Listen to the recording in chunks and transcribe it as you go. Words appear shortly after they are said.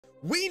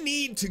We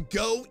need to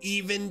go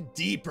even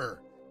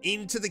deeper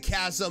into the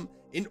chasm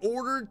in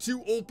order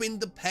to open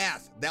the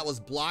path that was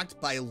blocked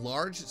by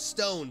large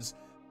stones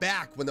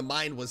back when the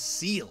mine was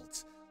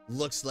sealed.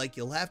 Looks like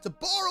you'll have to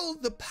borrow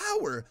the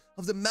power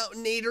of the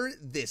Mountainator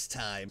this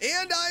time.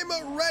 And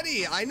I'm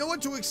ready. I know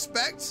what to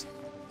expect.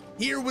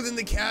 Here within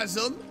the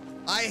chasm,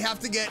 I have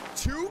to get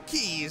 2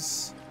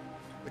 keys,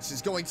 which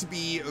is going to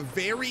be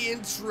very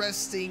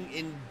interesting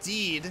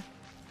indeed. I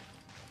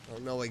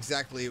don't know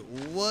exactly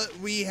what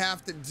we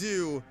have to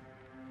do,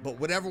 but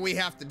whatever we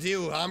have to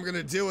do, I'm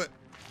gonna do it.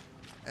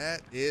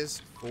 That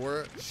is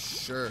for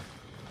sure.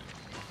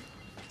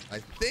 I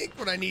think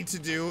what I need to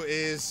do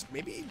is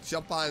maybe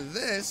jump on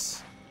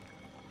this.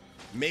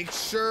 Make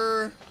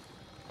sure.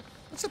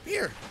 What's up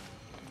here?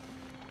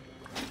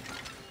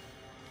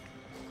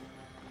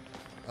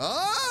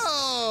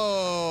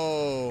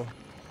 Oh.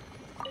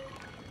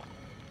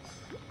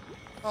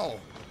 Oh.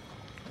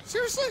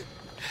 Seriously?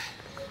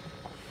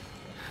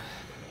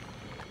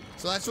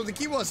 So that's what the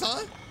key was,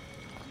 huh?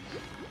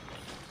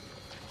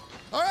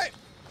 All right.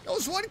 That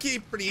was 1 key.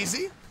 Pretty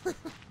easy.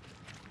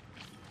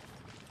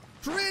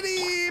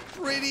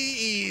 Pretty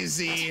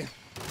easy.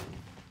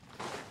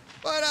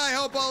 But I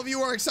hope all of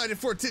you are excited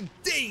for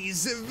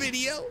today's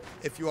video.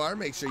 If you are,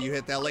 make sure you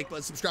hit that like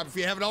button, subscribe if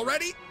you haven't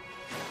already.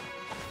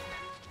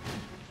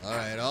 All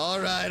right.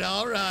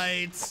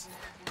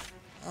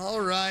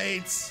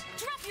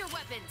 Drop your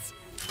weapons.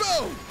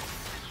 Boom!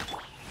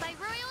 By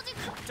royal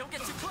decree. Don't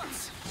get too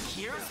close.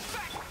 Here's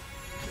back.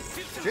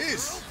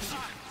 Jeez.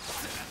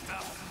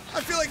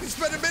 I feel like it's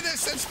been a minute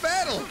since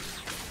battle.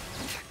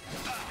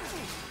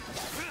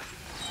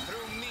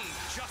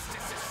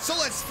 So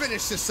let's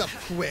finish this up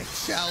quick,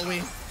 shall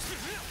we?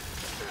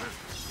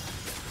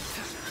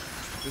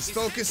 Just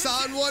focus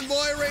on one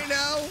boy right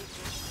now.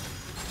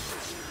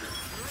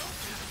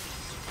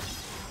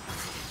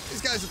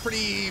 These guys are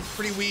pretty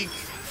weak.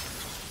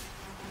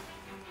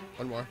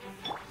 One more.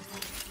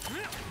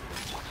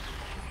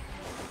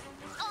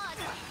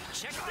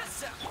 Check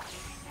this out.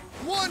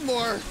 One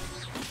more.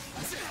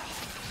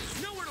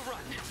 Nowhere to run.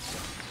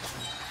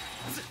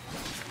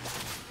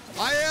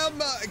 I am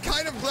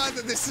kind of glad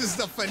that this is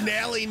the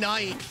finale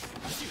night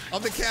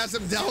of the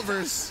Chasm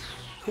Delvers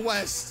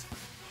quest.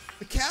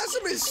 The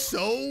chasm is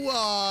so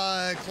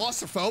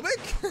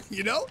claustrophobic,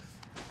 you know?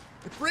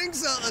 It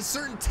brings a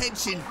certain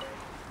tension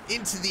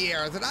into the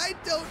air that I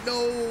don't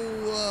know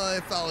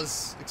if I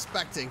was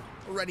expecting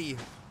or ready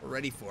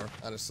for,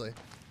 honestly.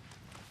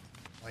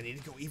 Oh, I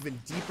need to go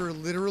even deeper,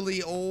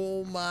 literally.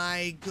 Oh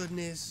my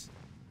goodness.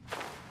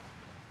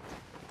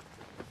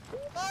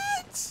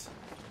 What?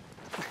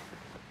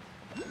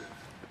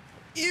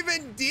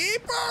 Even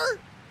deeper?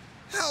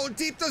 How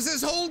deep does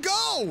this hole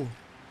go?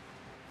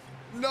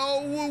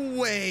 No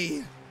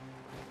way.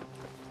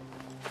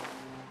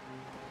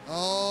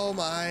 Oh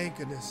my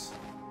goodness.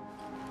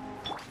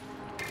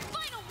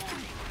 Final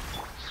warning.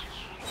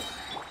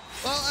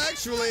 Well,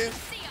 actually,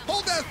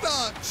 hold that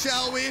thought,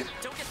 shall we?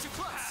 Don't get too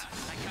close.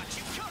 I got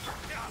you covered.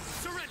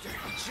 Surrender.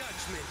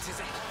 Judgment is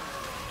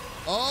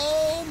ahead.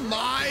 Oh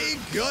my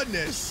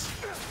goodness.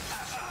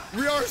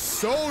 We are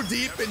so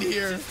deep in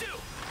here.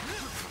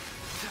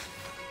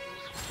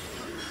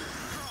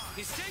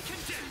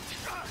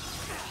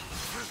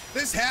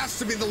 This has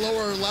to be the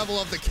lower level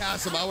of the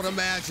chasm, I would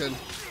imagine.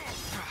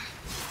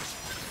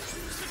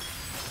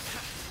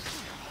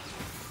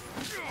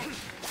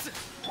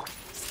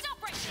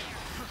 Stop right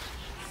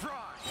there.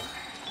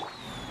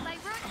 My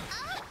run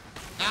up.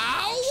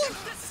 Ow! Check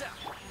this out.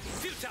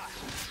 Futile.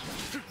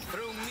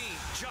 Through me,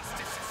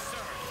 justice is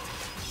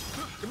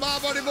served. Come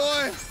on, buddy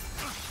boy.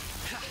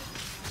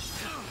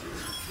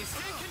 You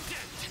stand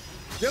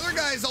condemned. The other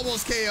guy's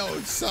almost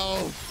KO'd,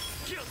 so.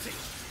 Guilty.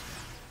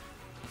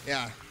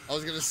 Yeah, I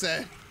was gonna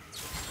say.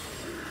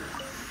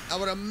 I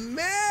would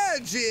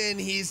imagine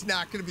he's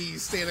not gonna be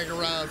standing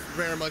around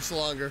for very much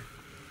longer.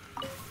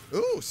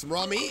 Ooh, some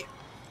raw meat.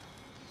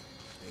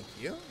 Thank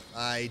you.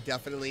 I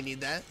definitely need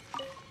that.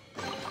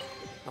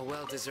 A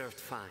well-deserved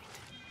find.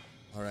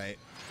 All right.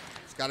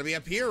 It's gotta be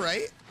up here,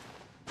 right?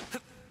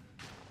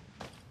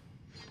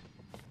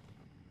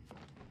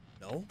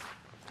 No?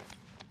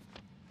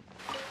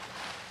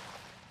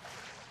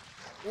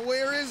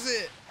 Where is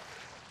it?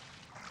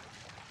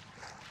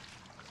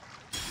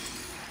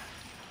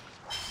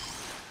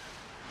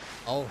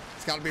 Oh,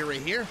 it's gotta be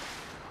right here.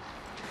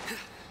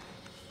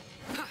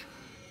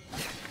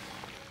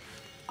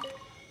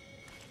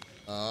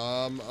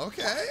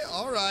 Okay,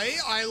 all right.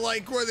 I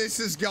like where this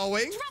is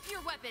going. Drop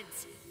your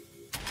weapons.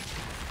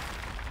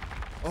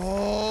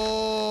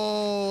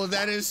 Oh,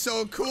 that is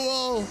so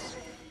cool.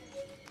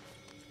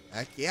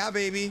 Heck yeah,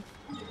 baby.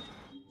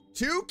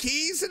 2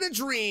 keys and a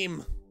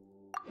dream.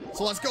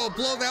 So let's go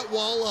blow that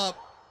wall up.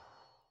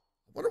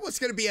 I wonder what's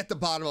gonna be at the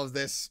bottom of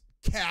this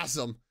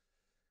chasm.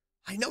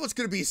 I know it's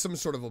gonna be some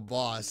sort of a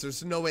boss.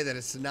 There's no way that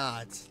it's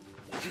not.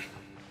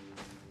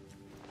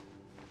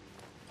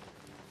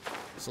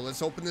 So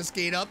let's open this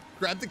gate up,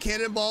 grab the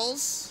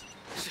cannonballs.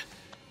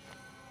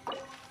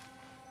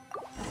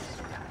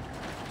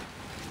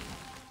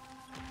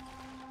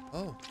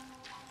 Oh.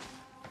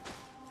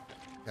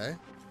 Okay.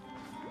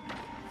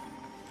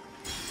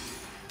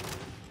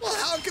 Well,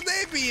 how can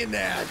they be in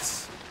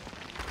that?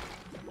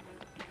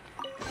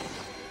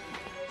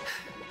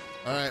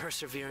 All right.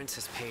 Perseverance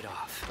has paid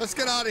off. Let's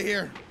get out of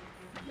here.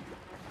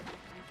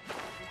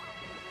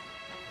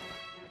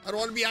 I don't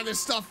want to be on this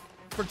stuff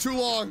for too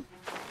long.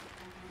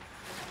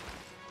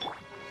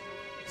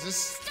 Is this...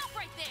 Stop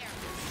right there.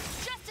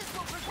 Justice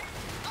will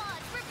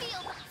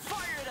reveal.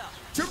 Fire it up.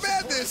 Too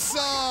bad this,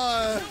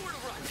 Nowhere to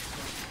run.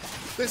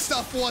 this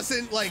stuff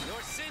wasn't, like,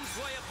 Your sins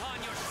weigh upon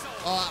your soul.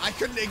 I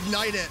couldn't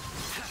ignite it.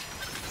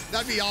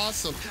 That'd be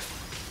awesome.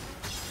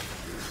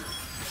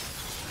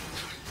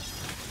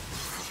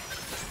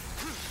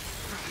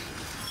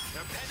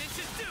 Your penance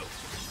is due.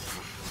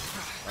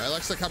 All right,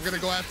 looks like I'm gonna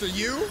go after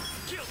you.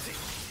 Guilty.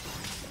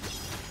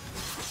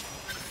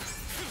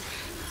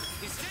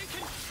 He's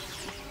taken.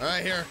 All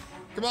right, here.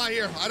 Come on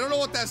here. I don't know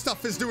what that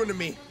stuff is doing to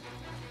me.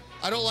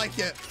 I don't like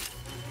it.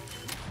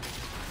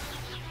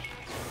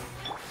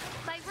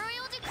 By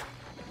royal decree.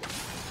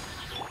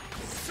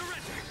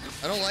 Surrender.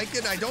 I don't like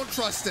it. I don't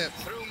trust it.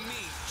 Through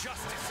me,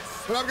 justice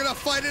is But I'm gonna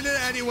fight it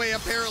anyway,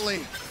 apparently.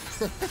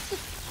 Your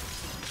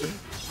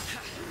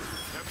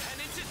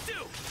penance is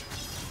due.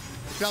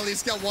 Can at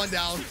least get one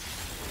down.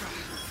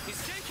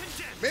 He's taken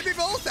dead. Maybe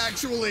both,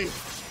 actually.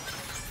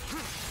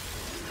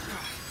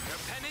 Your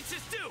penance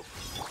is due.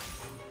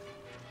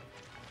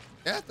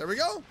 Yeah, there we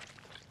go.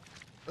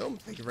 Boom.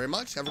 Thank you very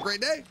much. Have a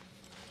great day.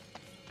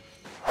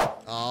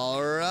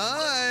 All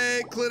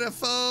right,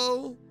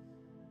 Clitifo.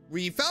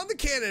 We found the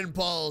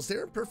cannonballs.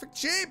 They're in perfect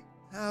shape.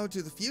 How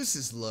do the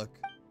fuses look?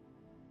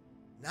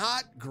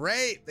 Not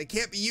great. They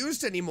can't be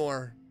used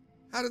anymore.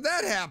 How did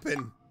that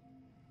happen?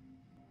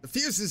 The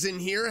fuses in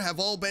here have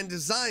all been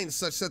designed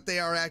such that they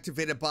are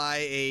activated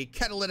by a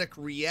catalytic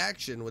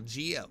reaction with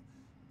Geo.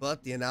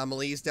 But the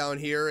anomalies down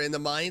here in the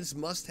mines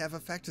must have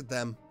affected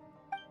them.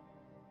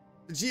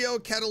 The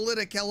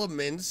geocatalytic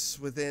elements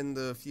within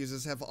the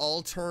fuses have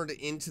all turned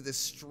into this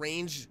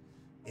strange,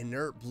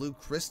 inert blue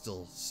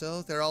crystal,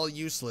 so they're all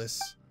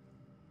useless.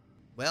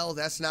 Well,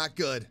 that's not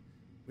good.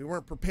 We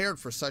weren't prepared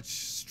for such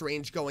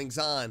strange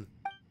goings-on.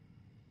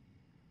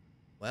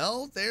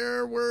 Well,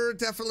 there were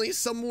definitely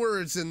some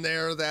words in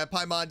there that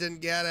Paimon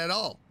didn't get at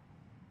all.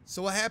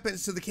 So what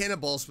happens to the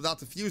cannonballs without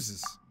the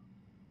fuses?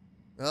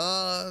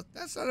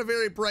 That's not a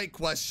very bright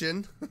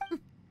question.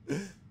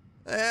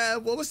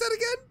 What was that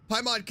again?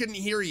 Paimon couldn't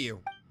hear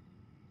you.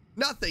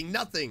 Nothing.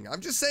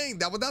 I'm just saying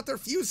that without their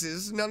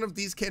fuses, none of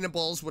these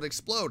cannonballs would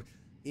explode,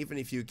 even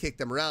if you kick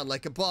them around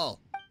like a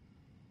ball.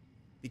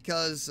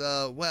 Because,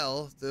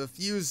 well, the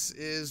fuse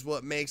is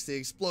what makes the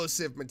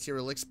explosive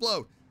material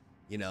explode.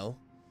 You know,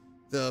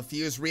 the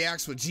fuse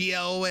reacts with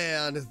Geo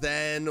and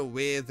then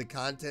with the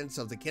contents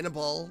of the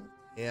cannonball,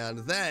 and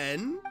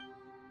then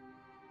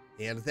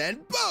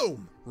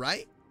boom,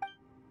 right?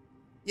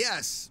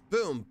 Yes,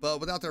 boom, but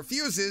without their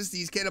fuses,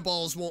 these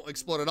cannonballs won't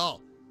explode at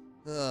all.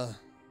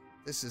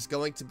 This is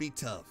going to be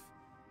tough.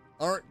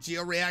 Aren't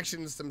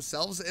georeactions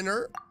themselves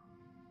inert?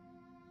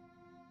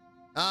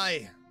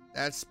 Aye,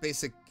 that's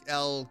basic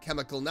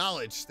alchemical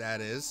knowledge,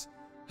 that is.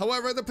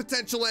 However, the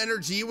potential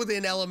energy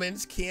within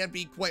elements can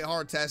be quite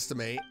hard to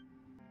estimate.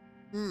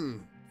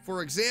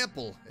 For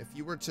example, if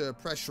you were to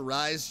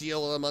pressurize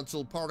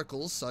geoelemental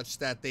particles such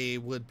that they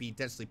would be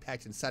densely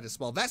packed inside a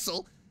small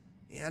vessel,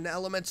 an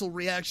elemental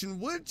reaction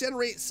would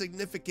generate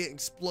significant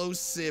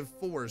explosive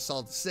force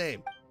all the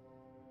same.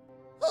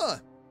 Huh.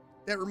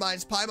 That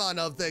reminds Paimon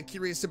of the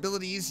curious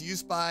abilities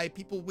used by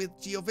people with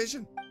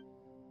geovision.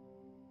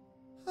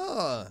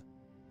 Huh.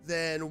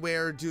 Then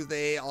where do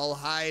they all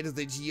hide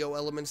the geo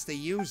elements they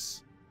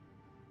use?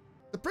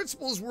 The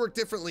principles work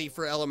differently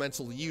for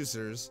elemental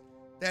users.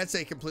 That's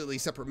a completely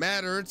separate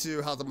matter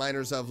to how the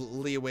miners of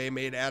Liyue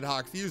made ad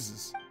hoc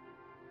fuses.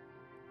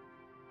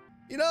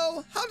 You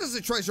know, how does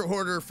a treasure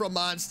hoarder from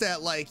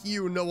Mondstadt like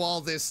you know all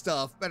this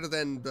stuff better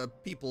than the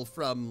people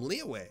from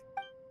Liyue?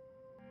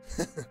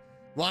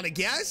 Wanna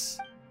guess?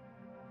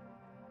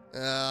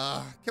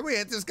 Can we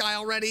hit this guy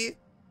already?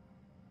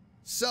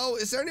 So,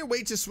 is there any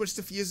way to switch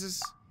the fuses?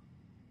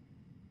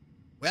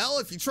 Well,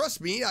 if you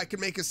trust me, I can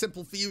make a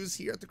simple fuse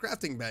here at the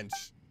crafting bench.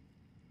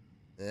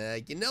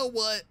 You know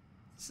what?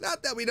 It's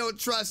not that we don't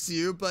trust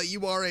you, but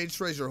you are a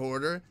treasure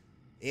hoarder.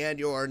 And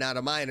you're not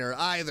a miner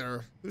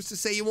either. Who's to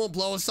say you won't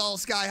blow us all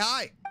sky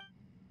high?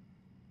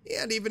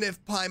 And even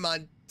if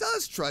Paimon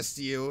does trust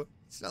you,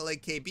 it's not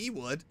like KB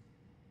would.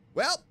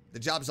 Well, the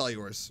job's all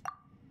yours.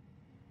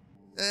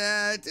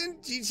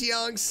 Didn't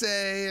Jiqiang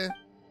say...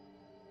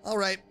 All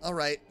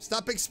right.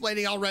 Stop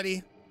explaining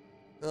already.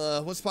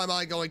 What's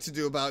Paimon going to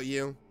do about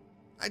you?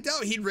 I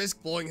doubt he'd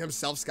risk blowing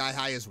himself sky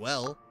high as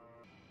well.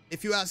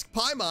 If you ask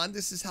Paimon,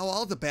 this is how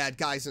all the bad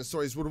guys in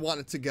stories would want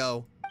it to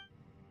go.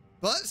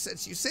 But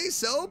since you say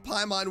so,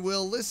 Paimon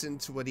will listen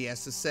to what he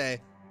has to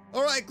say.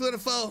 All right,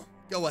 Clitifo,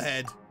 go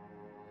ahead.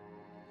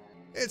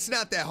 It's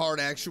not that hard,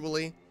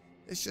 actually.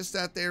 It's just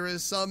that there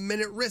is some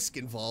minute risk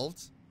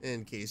involved,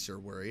 in case you're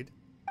worried.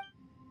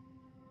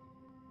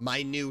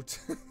 Minute.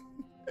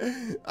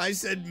 I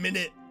said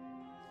minute.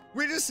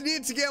 We just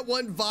need to get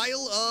 1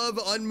 vial of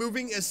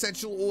unmoving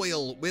essential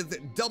oil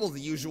with double the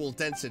usual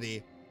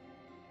density.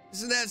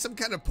 Isn't that some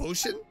kind of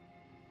potion?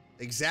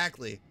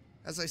 Exactly.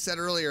 As I said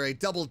earlier, a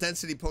double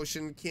density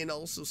potion can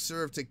also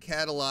serve to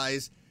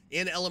catalyze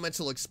an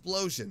elemental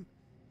explosion.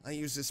 I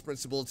use this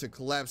principle to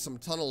collapse some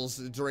tunnels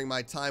during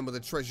my time with a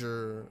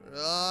treasure.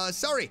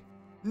 Sorry.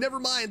 Never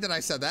mind that I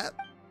said that.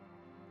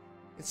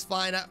 It's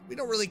fine. We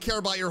don't really care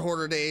about your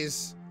hoarder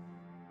days.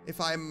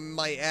 If I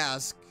might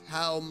ask,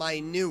 how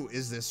minute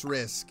is this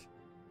risk?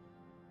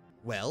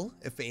 Well,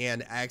 if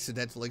an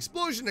accidental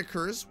explosion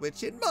occurs,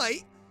 which it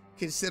might,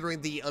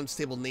 considering the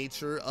unstable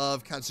nature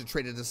of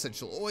concentrated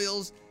essential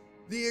oils,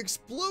 the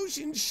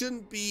explosion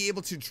shouldn't be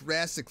able to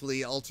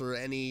drastically alter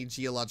any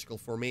geological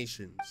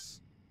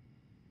formations.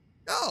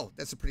 Oh,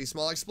 that's a pretty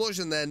small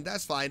explosion then.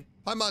 That's fine.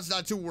 Paimon's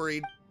not too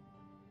worried.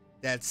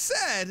 That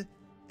said,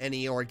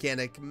 any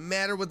organic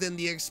matter within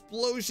the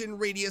explosion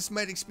radius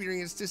might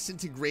experience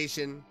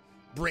disintegration,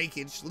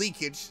 breakage,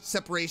 leakage,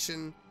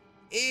 separation,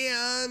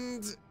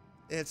 and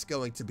it's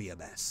going to be a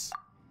mess.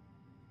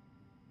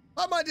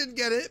 Paimon didn't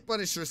get it, but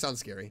it sure sounds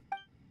scary.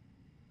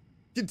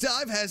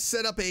 Godive has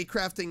set up a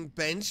crafting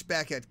bench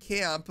back at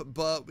camp,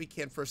 but we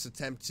can't first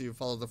attempt to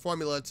follow the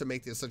formula to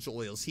make the essential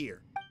oils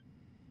here.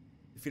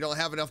 If you don't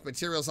have enough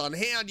materials on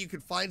hand, you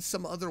could find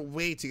some other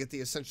way to get the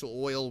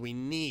essential oil we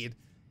need,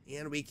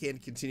 and we can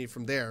continue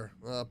from there.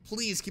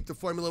 Please keep the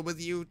formula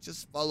with you,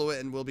 just follow it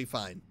and we'll be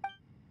fine.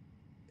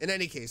 In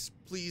any case,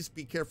 please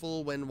be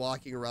careful when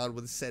walking around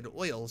with said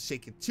oil.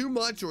 Shake it too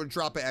much or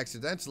drop it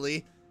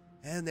accidentally,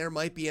 and there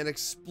might be an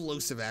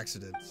explosive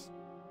accident.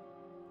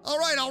 All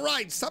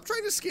right, stop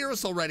trying to scare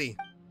us already.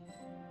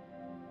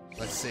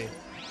 Let's see.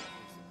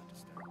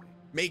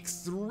 Make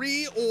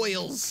 3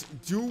 oils.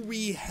 Do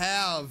we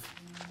have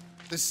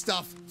the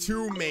stuff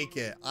to make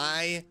it?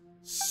 I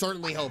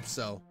certainly hope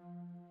so.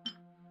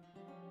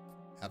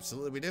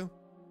 Absolutely we do.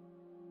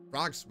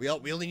 Frogs. We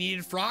only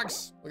needed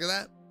frogs. Look at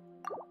that.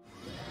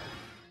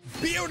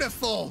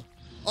 Beautiful.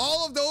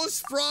 All of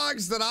those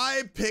frogs that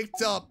I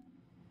picked up.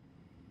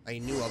 I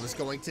knew I was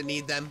going to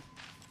need them.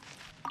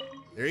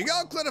 There you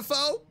go,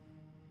 Clitifo.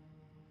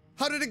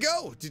 How did it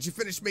go? Did you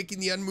finish making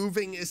the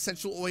unmoving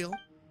essential oil?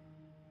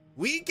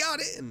 We got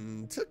it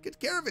and took good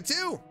care of it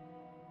too.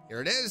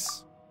 Here it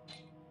is.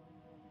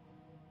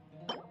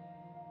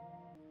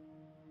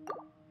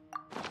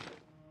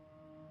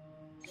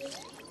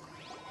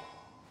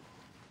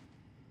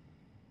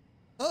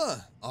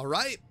 All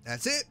right,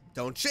 that's it.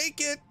 Don't shake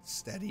it.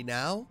 Steady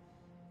now.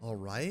 All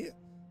right,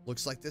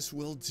 looks like this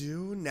will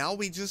do. Now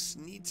we just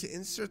need to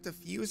insert the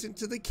fuse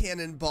into the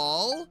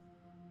cannonball.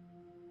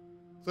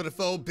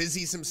 Clitifo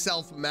busies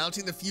himself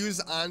mounting the fuse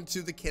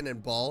onto the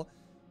cannonball.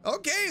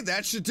 Okay,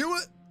 that should do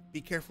it.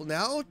 Be careful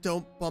now.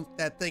 Don't bump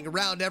that thing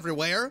around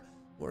everywhere,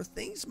 or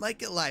things might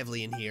get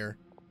lively in here.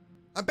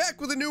 I'm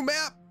back with a new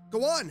map.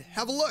 Go on,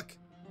 have a look.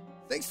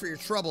 Thanks for your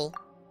trouble.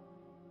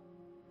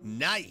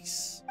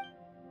 Nice.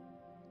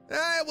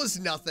 It was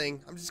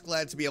nothing. I'm just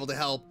glad to be able to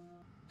help.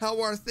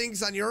 How are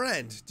things on your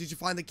end? Did you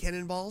find the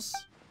cannonballs?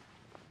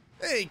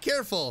 Hey,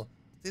 careful.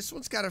 This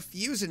one's got a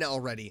fuse in it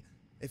already.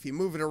 If you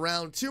move it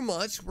around too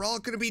much, we're all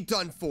gonna be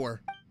done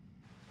for.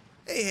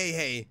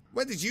 Hey.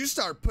 When did you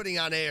start putting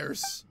on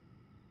airs?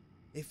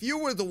 If you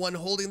were the one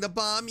holding the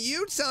bomb,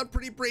 you'd sound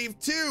pretty brave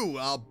too,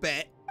 I'll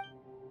bet.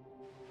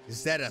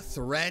 Is that a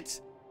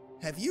threat?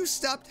 Have you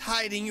stopped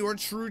hiding your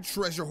true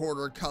treasure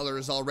hoarder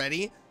colors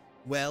already?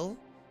 Well,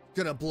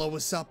 gonna blow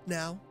us up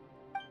now?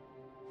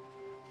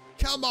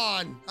 Come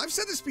on, I've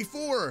said this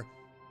before.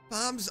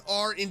 Bombs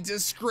are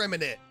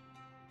indiscriminate.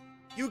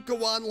 You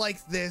go on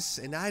like this,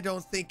 and I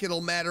don't think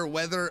it'll matter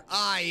whether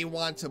I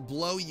want to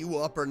blow you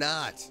up or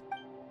not.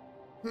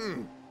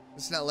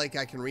 It's not like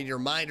I can read your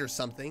mind or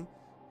something.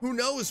 Who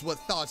knows what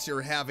thoughts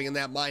you're having in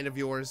that mind of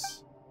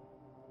yours?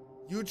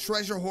 You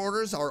treasure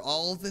hoarders are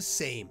all the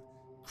same.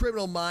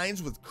 Criminal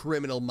minds with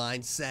criminal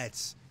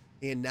mindsets.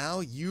 And now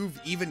you've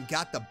even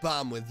got the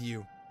bomb with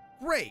you.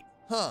 Great,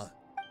 huh?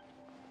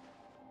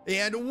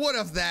 And what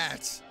of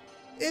that?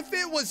 If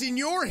it was in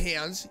your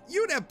hands,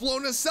 you'd have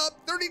blown us up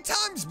 30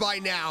 times by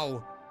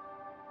now.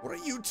 What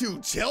are you two,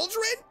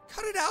 children?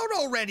 Cut it out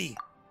already.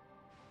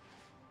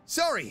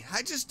 Sorry,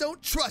 I just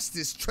don't trust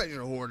this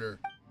treasure hoarder.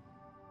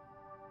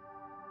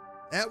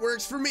 That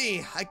works for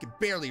me. I could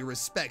barely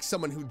respect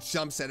someone who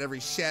jumps at every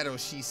shadow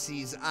she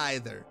sees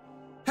either.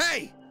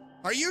 Hey,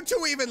 are you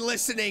two even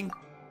listening?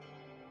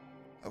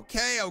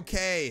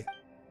 Okay.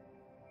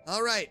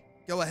 All right,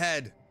 go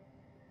ahead.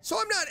 So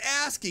I'm not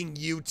asking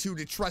you two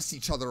to trust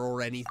each other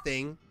or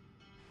anything.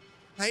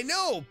 I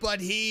know,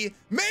 but may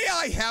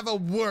I have a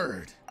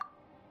word?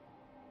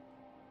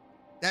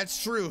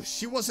 That's true.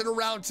 She wasn't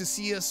around to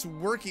see us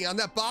working on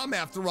that bomb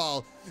after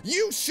all.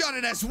 You shut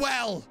it as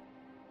well.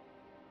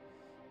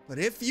 But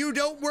if you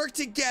don't work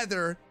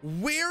together,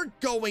 we're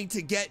going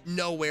to get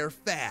nowhere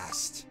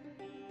fast.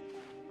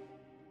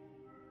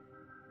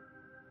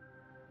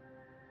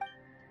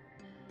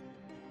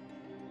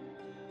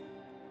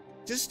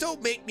 Just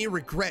don't make me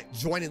regret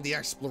joining the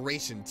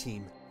exploration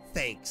team.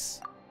 Thanks.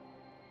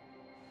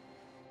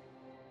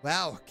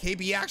 Wow,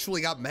 KB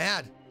actually got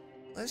mad.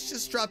 Let's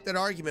just drop that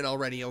argument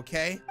already,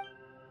 okay?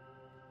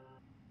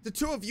 The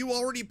two of you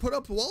already put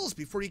up walls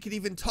before you could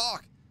even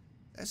talk.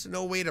 That's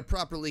no way to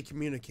properly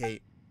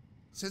communicate.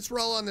 Since we're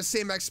all on the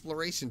same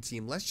exploration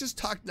team, let's just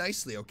talk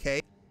nicely,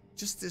 okay?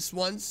 Just this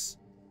once.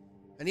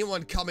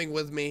 Anyone coming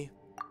with me?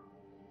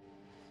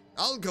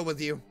 I'll go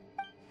with you.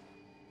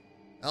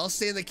 I'll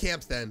stay in the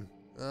camp then.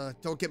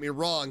 Don't get me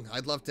wrong,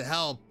 I'd love to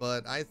help,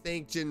 but I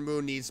think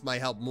Jinmu needs my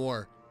help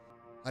more.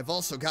 I've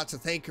also got to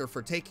thank her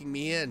for taking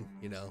me in,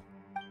 you know.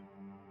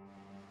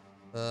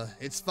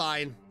 It's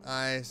fine.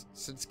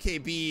 Since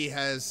KB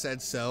has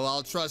said so,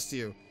 I'll trust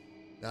you.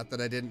 Not that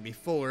I didn't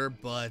before,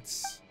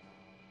 but...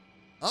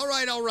 All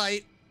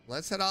right.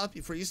 Let's head off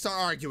before you start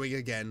arguing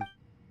again.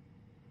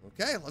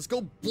 Okay, let's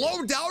go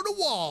blow down a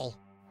wall.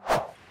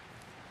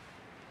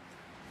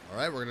 All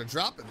right, we're gonna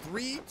drop in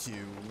 3, 2,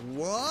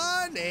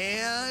 1,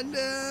 and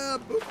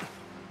boop.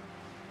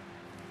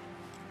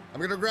 I'm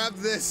gonna grab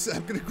this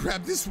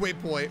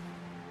waypoint.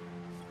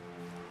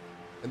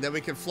 And then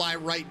we can fly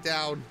right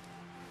down.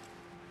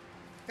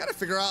 Gotta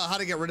figure out how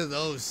to get rid of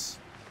those.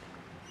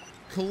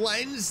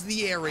 Cleanse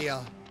the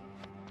area.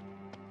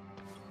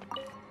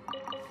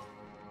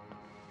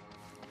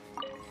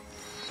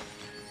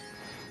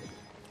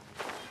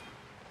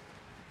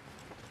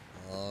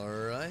 All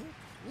right.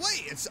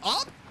 Wait, it's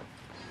up?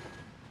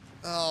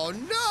 Oh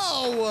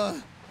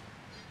no!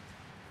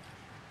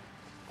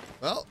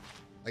 Well,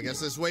 I guess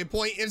this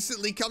waypoint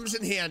instantly comes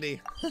in handy.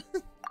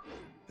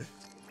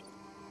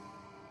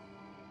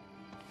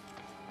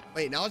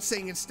 Wait, now it's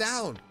saying it's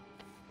down.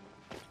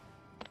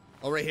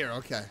 Oh, right here,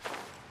 okay.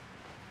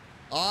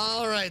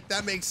 All right,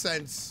 that makes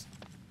sense.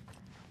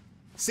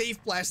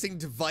 Safe blasting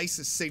device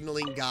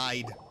signaling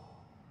guide.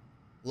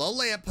 Low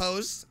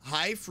lamppost,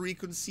 high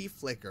frequency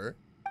flicker.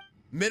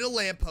 Middle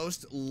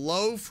lamppost,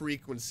 low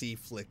frequency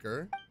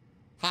flicker.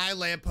 High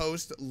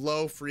lamppost,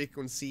 low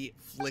frequency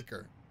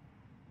flicker.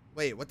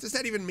 Wait, what does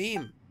that even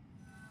mean?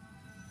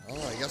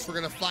 Oh, I guess we're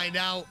gonna find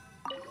out.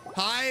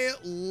 High,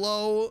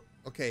 low,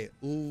 okay,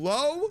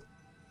 low,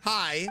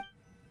 high,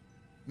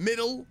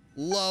 middle,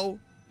 low,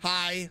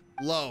 high,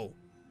 low.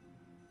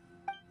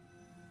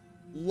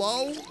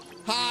 Low,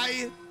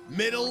 high,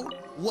 middle,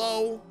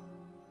 low,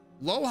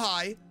 low,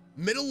 high,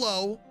 middle,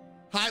 low,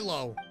 high,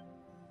 low.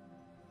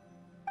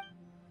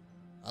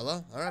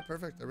 Hello? All right,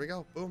 perfect. There we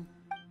go. Boom.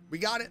 We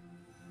got it.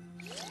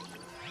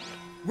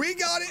 We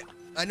got it.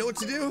 I know what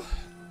to do.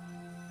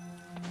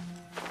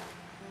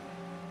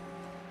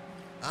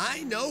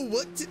 I know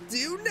what to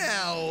do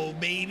now,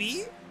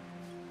 baby.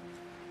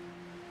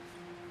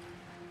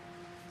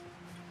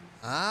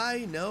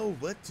 I know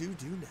what to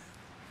do now.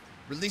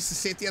 Release the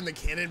safety on the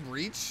cannon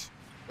breach?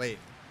 Wait,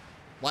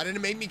 why didn't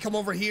it make me come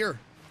over here?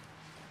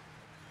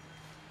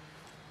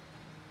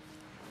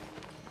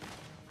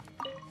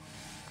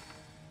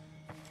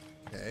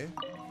 Okay.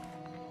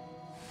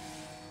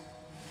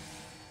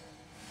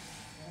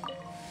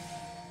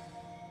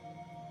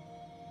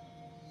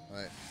 All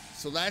right,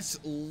 so that's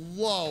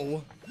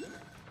low.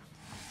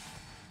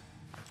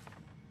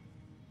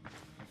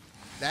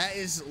 That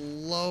is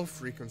low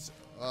frequency.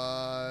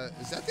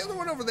 Is that the other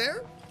one over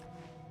there?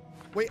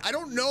 Wait, I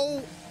don't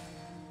know.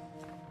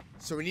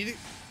 So we need to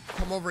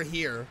come over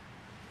here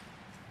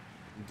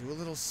and do a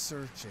little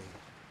searching.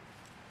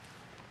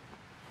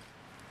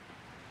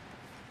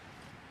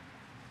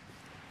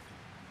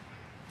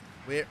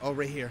 Where? Oh,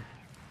 right here.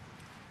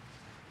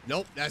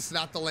 Nope, that's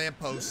not the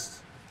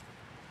lamppost.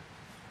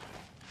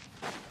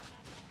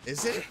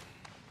 Is it?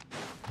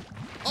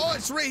 Oh,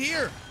 it's right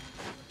here.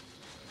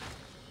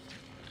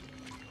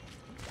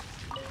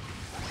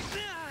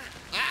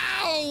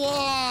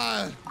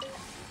 Ow!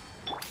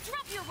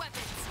 Drop your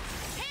weapons.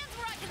 Hands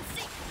where I can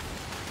see.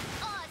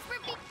 It's for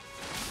me.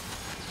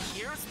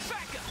 Here's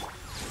backup.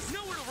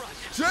 Nowhere to run.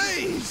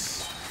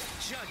 Jeez!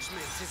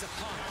 Judgment is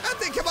upon us. That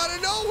thing come out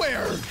of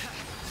nowhere.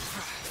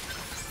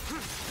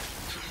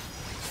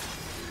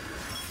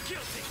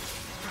 Guilty.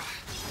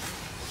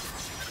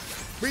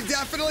 We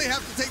definitely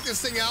have to take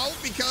this thing out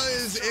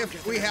because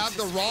if we have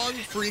the wrong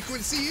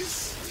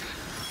frequencies,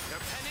 Your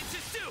penance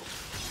is due.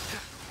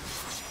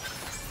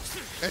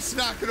 it's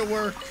not gonna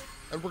work.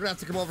 And we're gonna have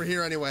to come over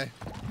here anyway.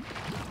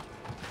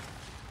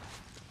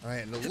 All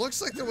right, and it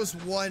looks like there was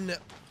one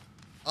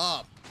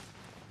up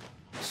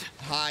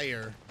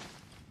higher.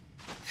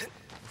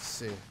 Let's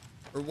see.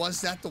 Or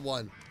was that the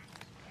one?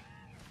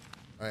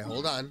 All right,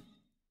 hold on.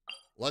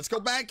 Let's go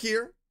back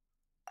here.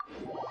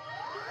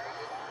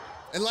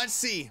 And let's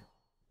see.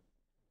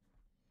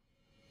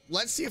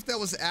 Let's see if that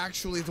was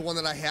actually the one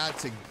that I had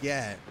to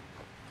get.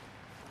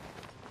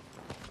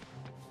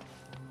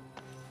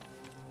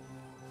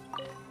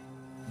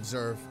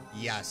 Observe.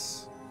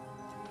 Yes.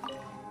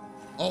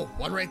 Oh,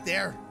 one right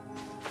there.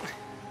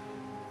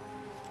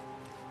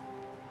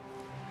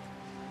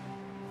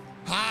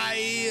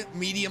 High,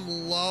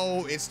 medium,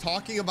 low. It's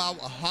talking about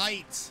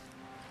height.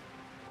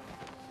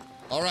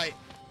 All right.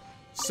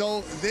 So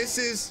this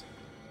is...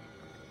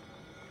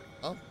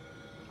 Oh.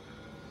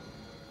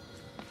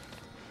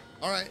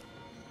 All right.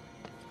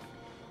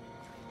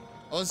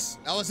 That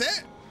was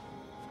it?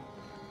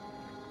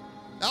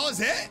 That was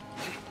it?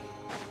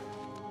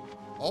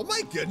 Oh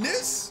my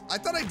goodness. I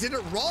thought I did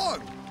it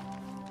wrong.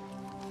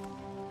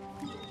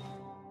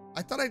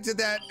 I thought I did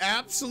that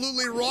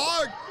absolutely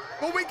wrong,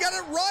 but we got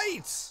it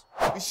right.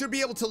 We should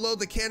be able to load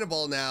the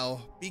cannonball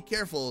now. Be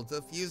careful,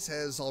 the fuse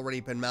has already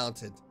been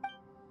mounted.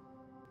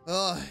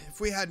 If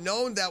we had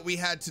known that we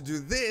had to do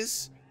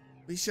this,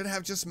 we should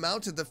have just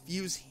mounted the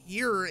fuse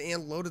here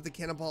and loaded the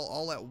cannonball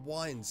all at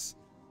once.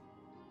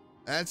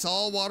 That's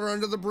all water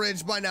under the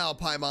bridge by now,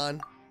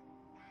 Paimon.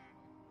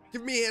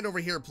 Give me a hand over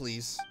here,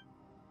 please.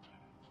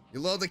 You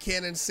load the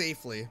cannon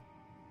safely.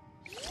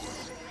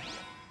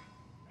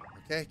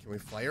 Okay, can we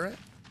fire it?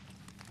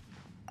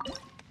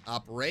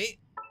 Operate.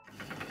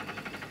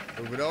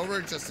 Move it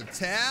over just a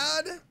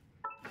tad.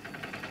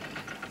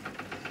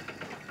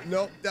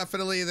 Nope,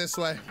 definitely this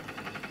way.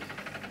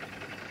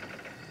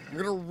 I'm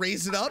gonna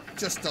raise it up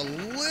just a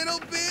little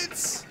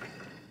bit.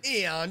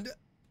 And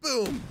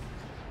boom.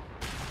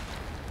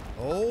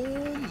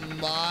 Oh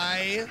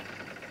my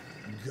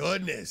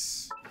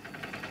goodness.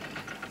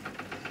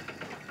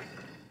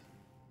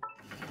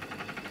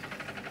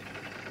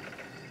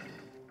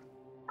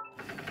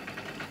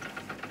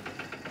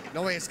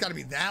 No way, it's gotta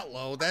be that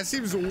low. That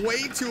seems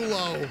way too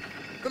low.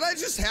 But I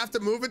just have to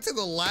move it to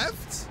the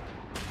left?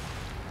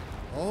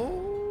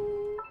 Oh.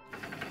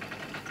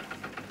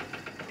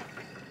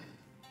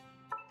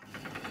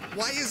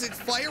 Why is it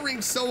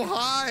firing so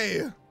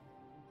high?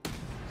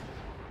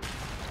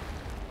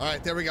 All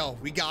right, there we go.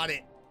 We got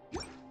it.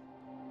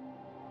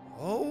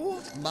 Oh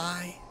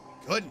my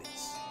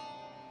goodness.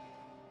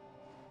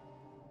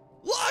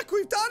 Look,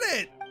 we've done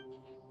it.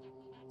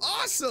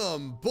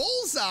 Awesome!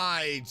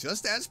 Bullseye!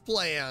 Just as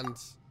planned.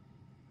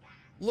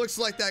 Looks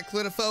like that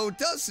Clitifo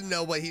doesn't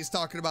know what he's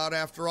talking about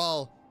after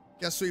all.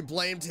 Guess we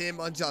blamed him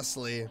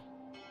unjustly.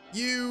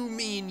 You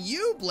mean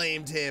you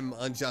blamed him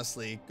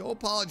unjustly? Go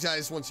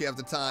apologize once you have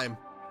the time.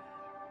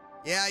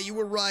 Yeah, you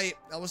were right.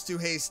 I was too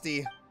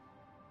hasty.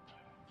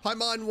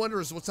 Paimon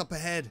wonders what's up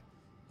ahead.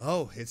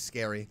 Oh, it's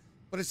scary,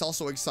 but it's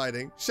also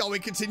exciting. Shall we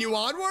continue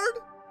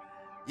onward?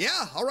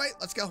 Yeah, all right,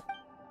 let's go.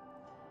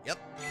 Yep.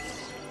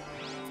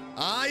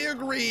 I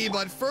agree,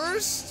 but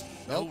first,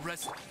 nope.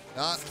 Stop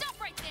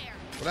right there.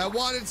 What I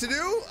wanted to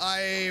do,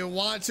 I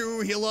want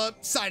to heal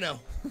up Sino.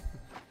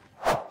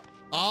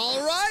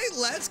 All right,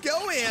 let's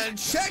go and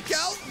check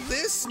out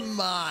this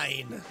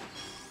mine.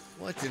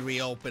 What did we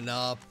open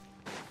up?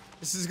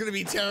 This is gonna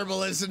be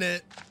terrible, isn't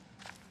it?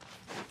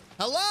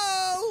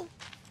 Hello?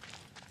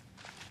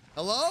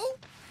 Hello?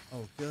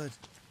 Oh, good.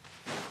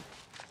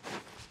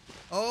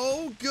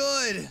 Oh,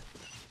 good.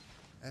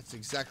 That's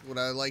exactly what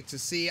I like to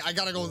see. I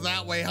gotta go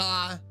that way,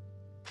 huh?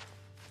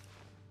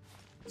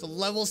 It's a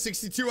level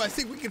 62. I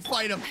think we can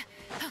fight him.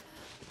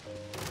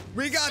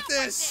 We got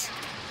this.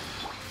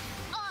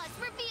 Oz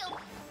revealed.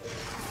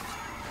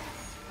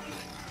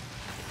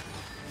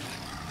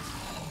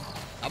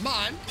 Come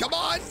on, come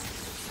on.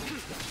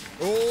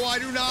 Oh, I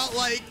do not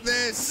like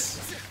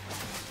this.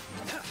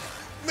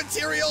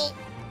 Material.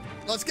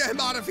 Let's get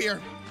him out of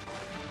here.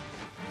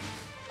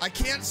 I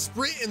can't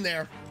sprint in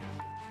there.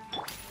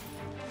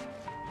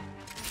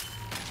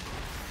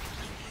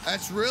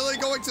 That's really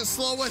going to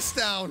slow us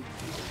down.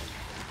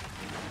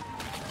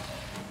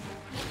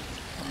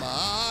 Come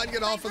on,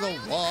 get off of the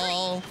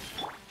wall.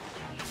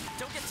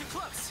 Don't get too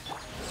close.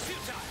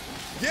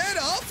 Get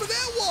off of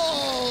that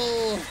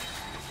wall.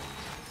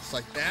 Just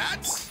like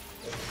that.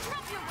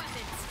 Drop your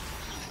weapons.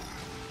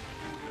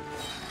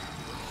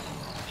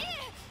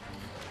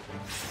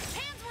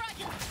 Hands where I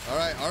can. All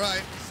right, all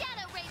right.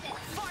 Shadow Raven.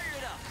 Fire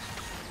it up.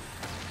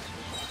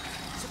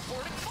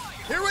 Supporting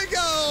fire. Here we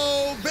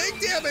go.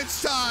 Big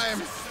damage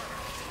time.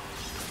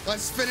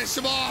 Let's finish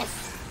him off.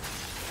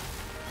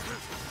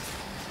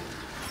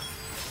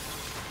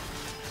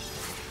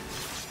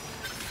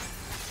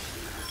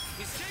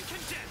 He's staying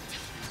condemned.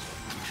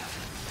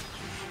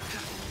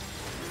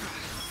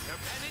 Your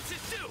penance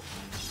is due.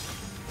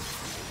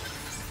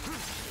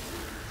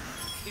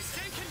 He's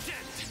staying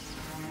condemned.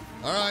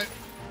 All right.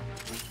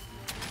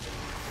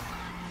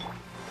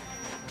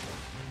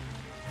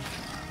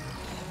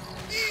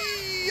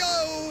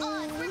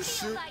 Yo,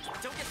 shoot.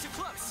 Don't get too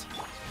close.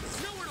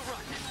 There's nowhere to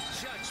run.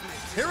 Judgment.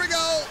 Here we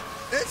go.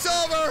 It's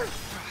over.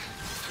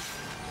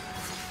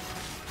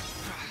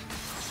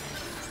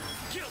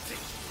 Guilty.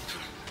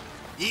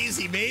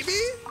 Easy, baby.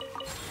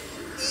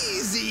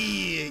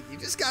 Easy. You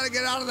just gotta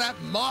get out of that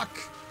muck.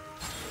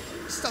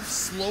 This stuff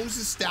slows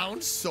us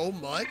down so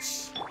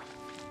much.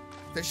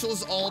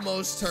 Official's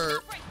almost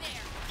hurt. Stop right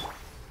there.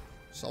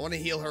 So I want to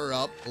heal her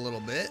up a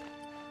little bit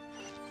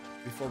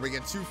before we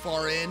get too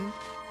far in.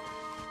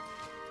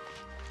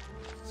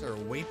 Is there a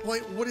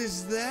waypoint? What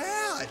is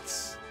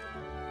that?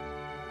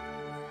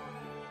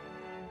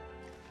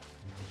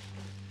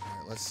 All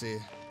right, let's see.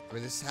 I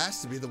mean, this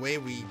has to be the way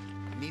we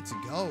need to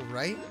go,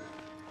 right?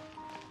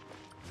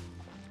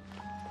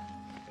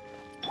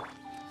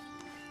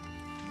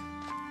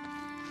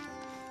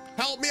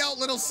 Help me out,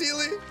 little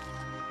Sealy.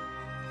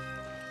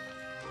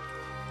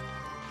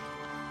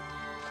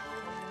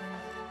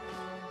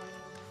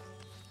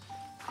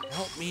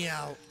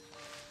 out.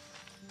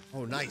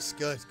 Oh, nice.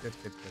 Good.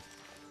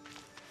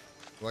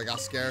 Oh, I got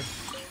scared.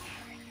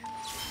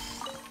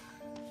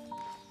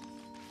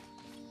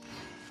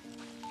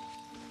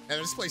 And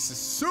this place is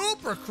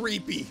super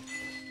creepy.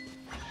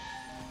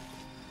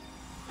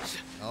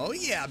 Oh,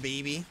 yeah,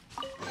 baby.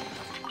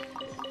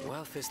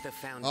 Wealth is the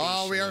foundation.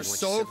 Oh, we on are which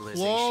so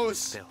civilization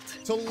close is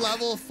built. to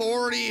level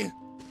 40.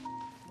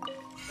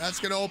 That's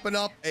going to open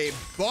up a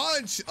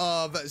bunch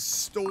of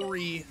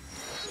story.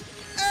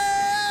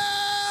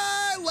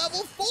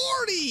 Level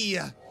 40.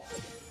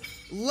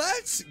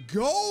 Let's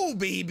go,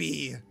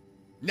 baby.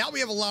 Now we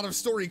have a lot of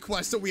story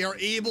quests that we are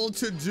able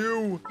to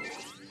do.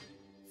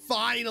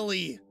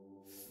 Finally.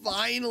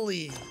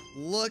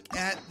 Look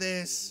at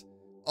this.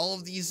 All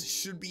of these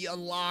should be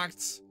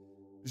unlocked.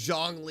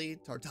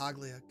 Zhongli,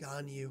 Tartaglia,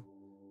 Ganyu.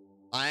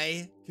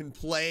 I can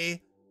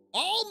play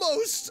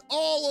almost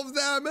all of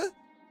them.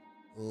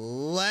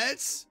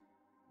 Let's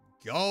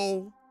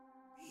go,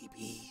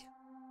 baby.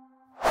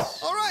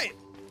 All right.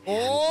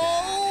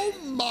 Oh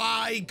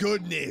my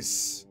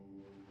goodness.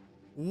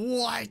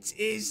 What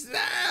is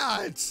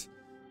that?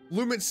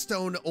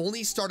 Lumenstone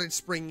only started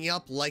springing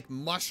up like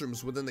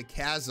mushrooms within the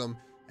chasm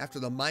after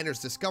the miners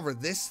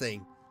discovered this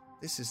thing.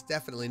 This is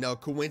definitely no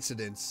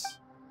coincidence.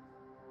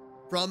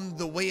 From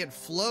the way it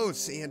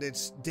floats and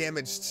its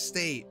damaged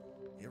state,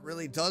 it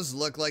really does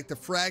look like the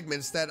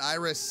fragments that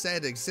Iris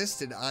said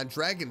existed on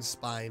Dragon's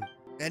Spine.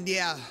 And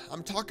yeah,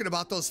 I'm talking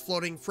about those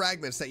floating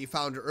fragments that you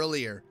found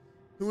earlier.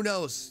 Who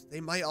knows,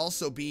 they might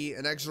also be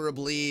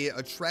inexorably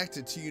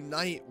attracted to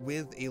unite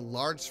with a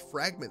large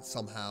fragment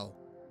somehow.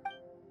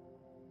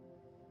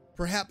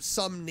 Perhaps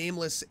some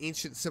nameless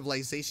ancient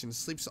civilization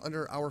sleeps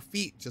under our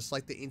feet, just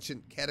like the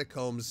ancient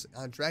catacombs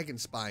on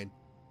Dragonspine.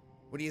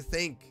 What do you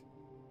think?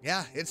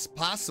 Yeah, it's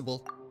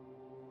possible.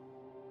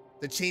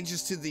 The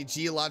changes to the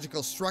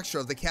geological structure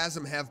of the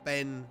chasm have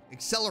been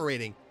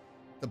accelerating.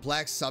 The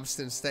black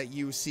substance that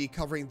you see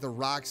covering the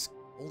rocks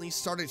only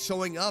started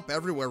showing up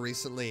everywhere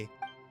recently.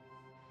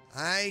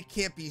 I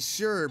can't be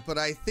sure, but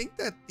I think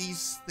that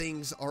these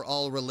things are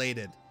all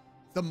related.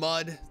 The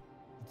mud,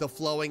 the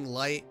flowing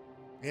light,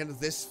 and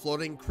this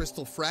floating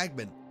crystal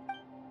fragment.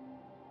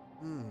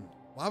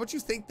 Why would you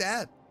think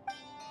that?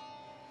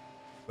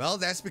 Well,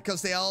 that's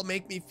because they all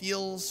make me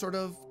feel sort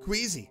of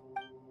queasy.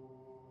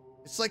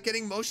 It's like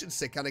getting motion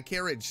sick on a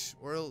carriage,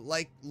 or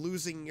like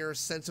losing your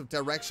sense of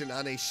direction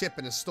on a ship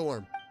in a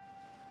storm.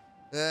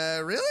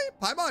 Really?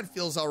 Paimon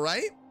feels all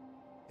right.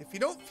 If you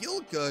don't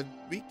feel good,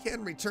 we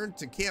can return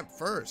to camp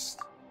first.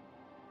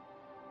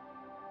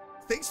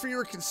 Thanks for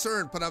your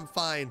concern, but I'm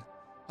fine.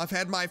 I've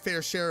had my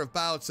fair share of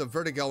bouts of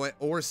vertigo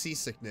or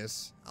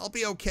seasickness. I'll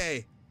be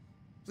okay.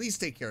 Please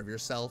take care of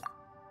yourself.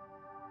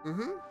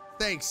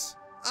 Thanks.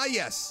 Ah,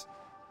 yes.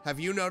 Have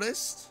you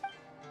noticed?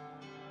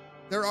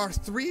 There are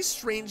 3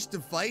 strange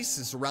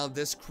devices around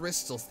this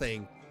crystal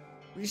thing.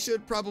 We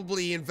should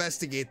probably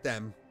investigate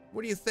them.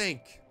 What do you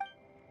think?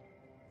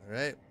 All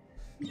right.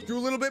 Do a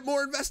little bit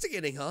more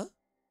investigating, huh?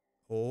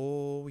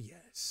 Oh,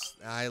 yes.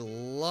 I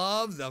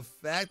love the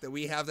fact that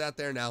we have that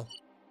there now.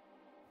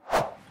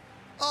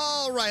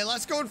 All right,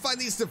 let's go and find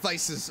these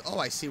devices. Oh,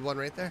 I see one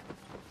right there.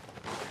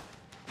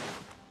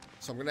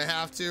 So I'm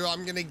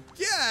gonna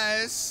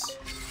guess,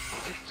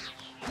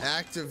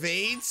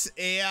 activate,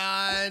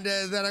 and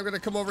then I'm gonna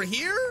come over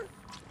here.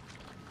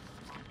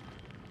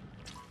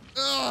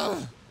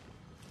 Ugh.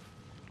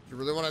 You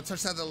really wanna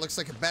touch that? That looks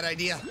like a bad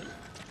idea.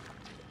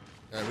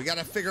 All right, we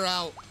gotta figure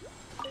out.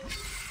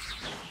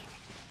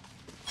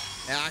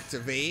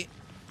 Activate.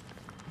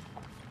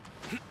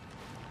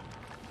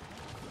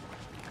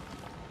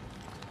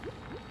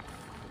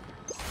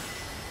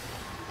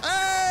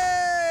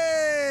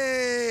 Hey!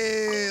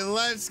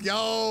 Let's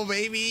go,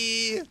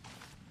 baby!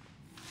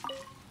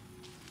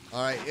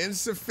 All right,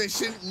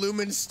 insufficient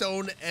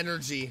Lumenstone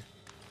energy.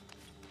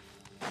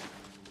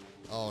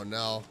 Oh,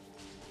 no.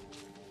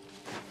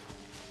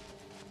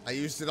 I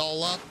used it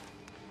all up.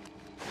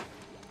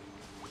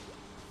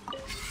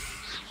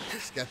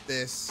 Let's get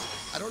this.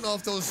 I don't know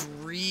if those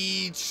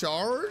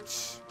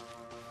recharge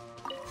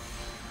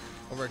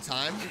over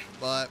time,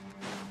 but...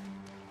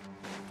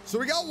 So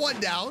we got one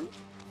down.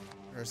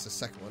 There's the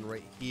second one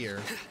right here.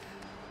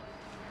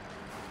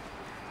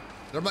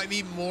 There might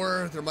be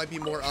more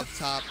up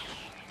top.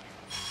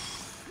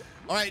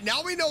 All right,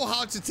 now we know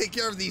how to take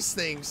care of these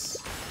things.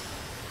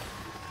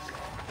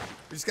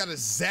 We just gotta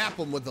zap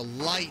them with the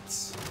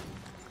lights.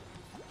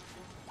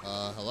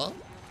 Hello?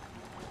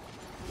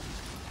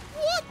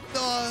 What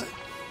the?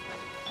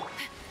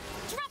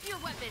 Drop your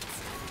weapons.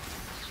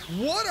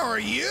 What are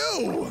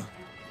you?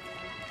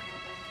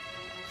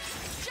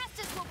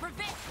 Justice will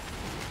prevail.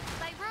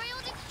 By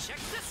royalty. Check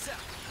this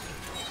out.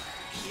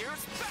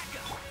 Here's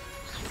backup.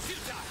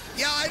 Futile.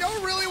 Yeah, I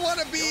don't really want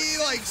to be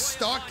like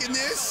stuck in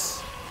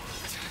this.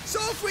 So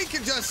if we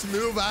could just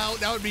move out,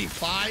 that would be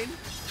fine.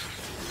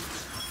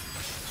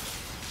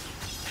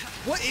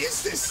 What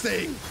is this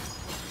thing?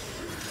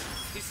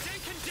 You stay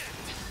condemned.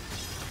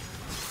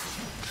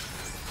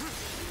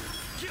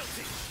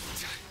 Guilty.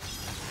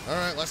 All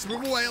right, let's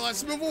move away.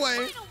 Let's move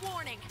away. Final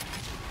warning.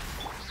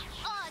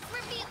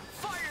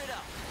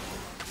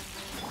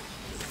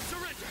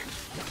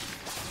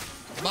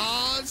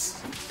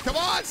 weapons. Come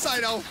on,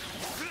 Saito.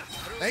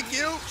 Thank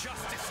you.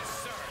 Justice is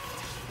served.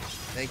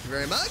 Thank you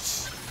very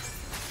much.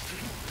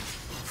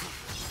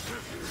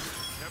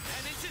 Their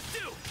penance is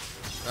due.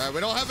 All right,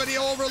 we don't have any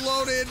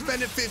overloaded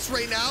benefits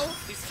right now.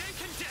 They stand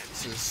condemned.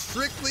 This is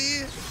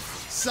strictly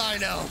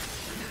Sino.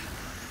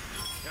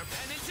 Their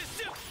penance is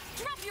due.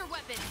 Drop your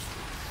weapons.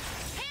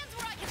 Hands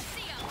where I can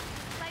see them.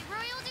 My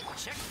royal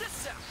Check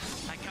this out.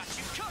 I got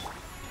you covered.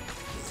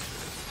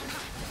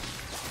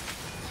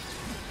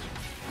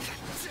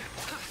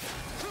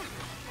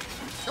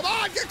 Come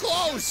on, get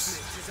close.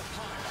 This is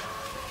upon.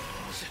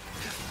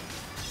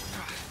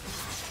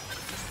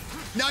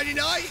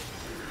 99.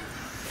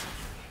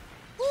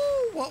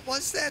 Ooh, what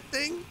was that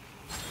thing?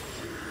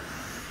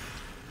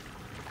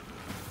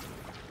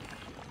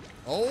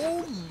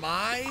 Oh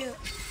my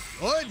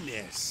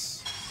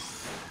goodness.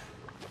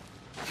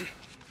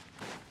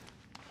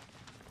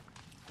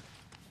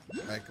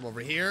 All right, come over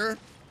here.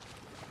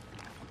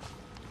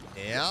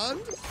 And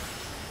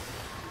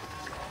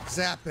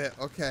zap it.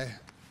 Okay.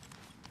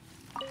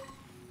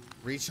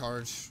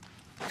 Recharge.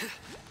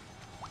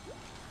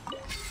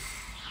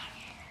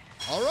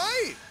 All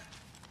right.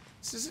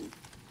 This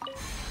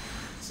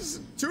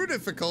isn't too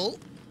difficult.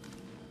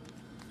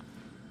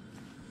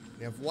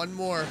 We have one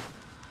more.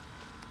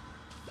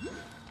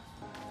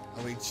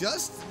 And we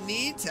just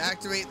need to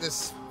activate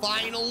this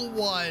final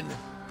one.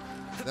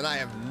 Then I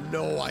have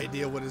no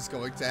idea what is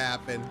going to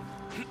happen.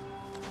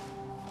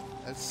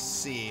 Let's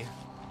see.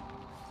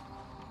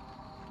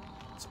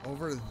 It's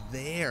over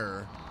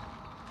there.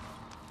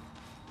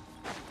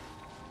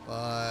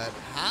 But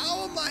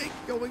how am I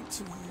going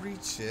to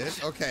reach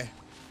it? Okay.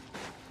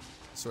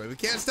 So we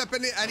can't step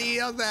into any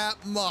of that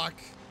muck.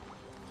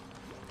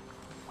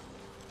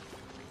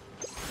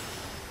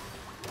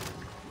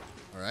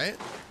 All right.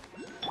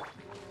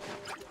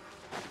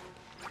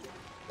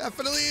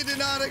 Definitely did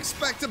not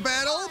expect a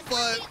battle,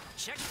 but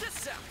Check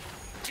this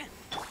out.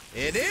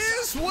 it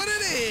is what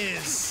it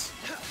is.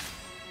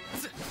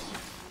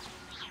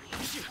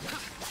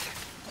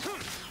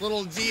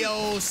 Little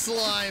Geo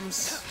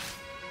slimes.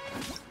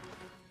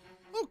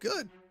 Oh,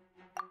 good.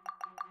 I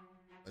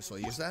just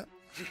want to use that.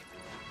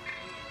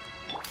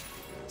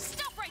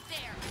 Stop right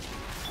there.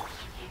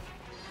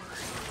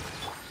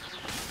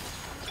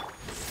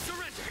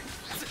 Surrender.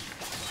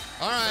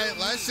 All right,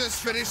 let's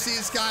just finish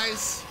these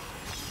guys.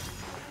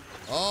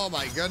 Oh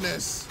my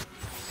goodness.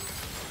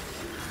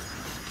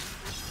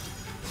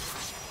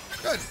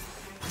 Good.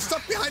 I'm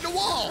stuck behind a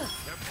wall.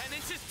 Their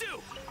penance is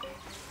due.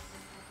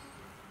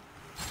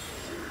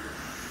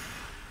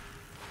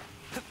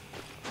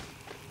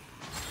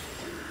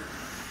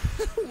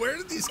 Where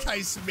did these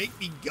guys make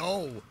me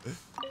go?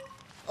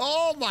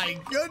 Oh my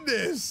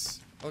goodness.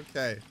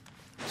 Okay.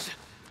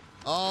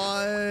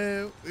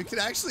 We can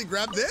actually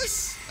grab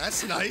this.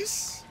 That's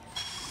nice.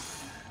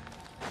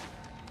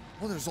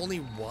 Oh, there's only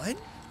one?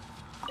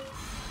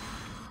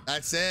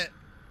 That's it.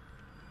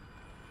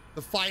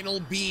 The final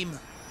beam.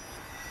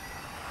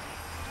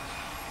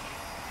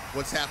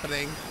 What's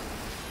happening?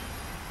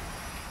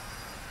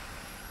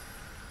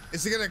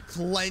 Is it gonna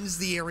cleanse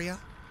the area?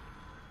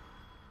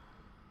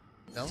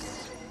 No?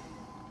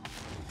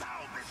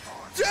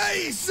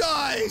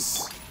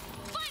 Jesus!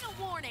 Final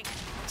warning.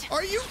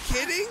 Are you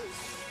kidding?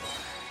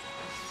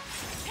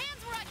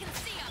 Hands where I can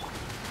see them.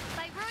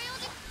 My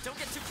royal Don't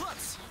get too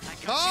close. I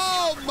got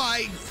Oh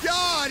my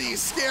God, he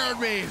scared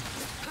me.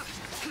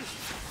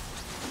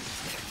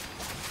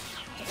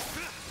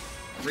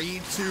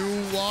 3, 2,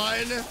 1.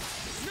 you.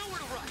 Nowhere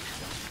to run.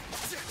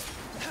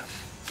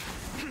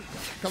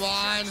 Come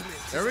on.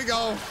 There we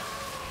go.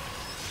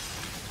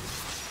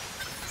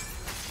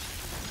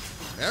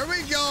 There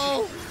we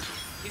go.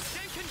 They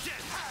stand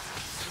condemned.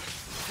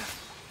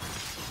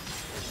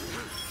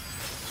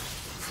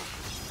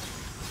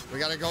 We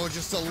gotta go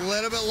just a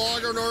little bit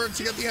longer in order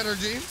to get the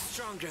energy.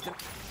 Stronger than.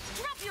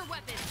 Drop your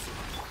weapons.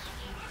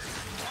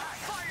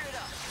 Fire it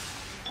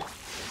up.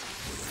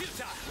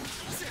 Futile.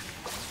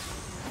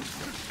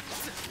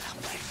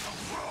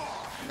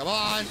 Come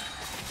on.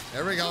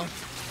 There we go.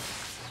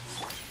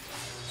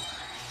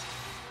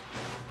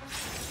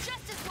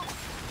 Justice will.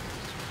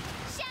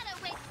 Shadow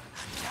wave.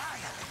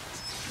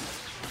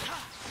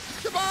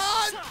 Come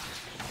on.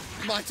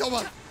 Come on,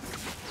 Toma.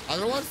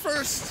 Other one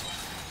first.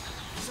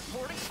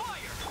 Supporting fire.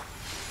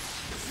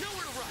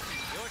 Nowhere to run.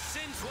 Your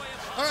sins weigh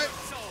upon All right.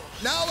 your soul.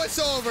 Now it's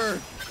over.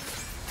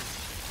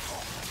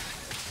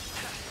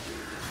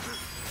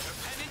 Your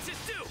penance is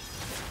due.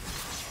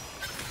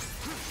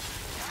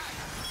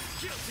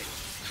 Guilty.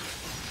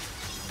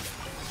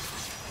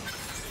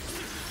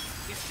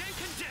 You stand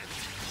condemned.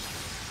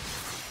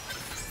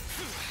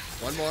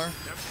 One more.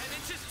 Their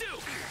penance is due.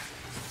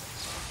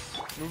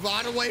 Move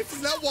on away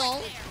from that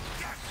wall.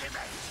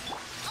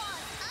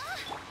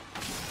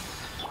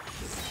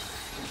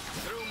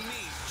 Through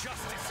me,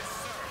 justice is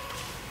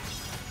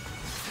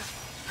served.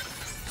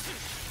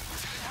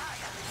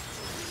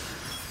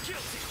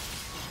 Guilty.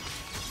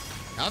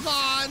 Come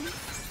on.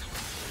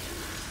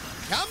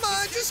 Come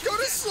on, just go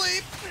to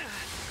sleep.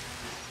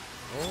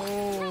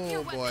 Drop your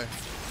Oh boy.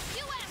 weapons.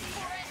 You asked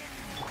for it.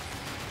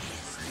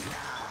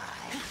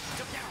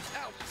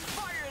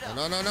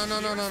 No, no, no, no,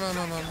 no, no, no,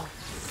 no, no, no.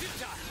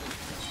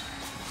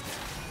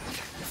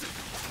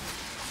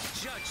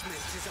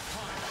 Judgment is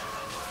upon.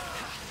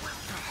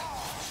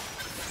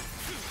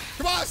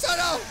 Come on,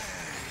 Soto!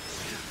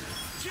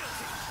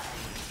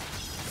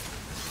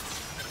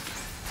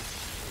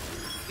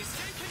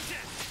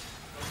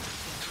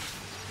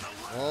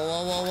 Whoa,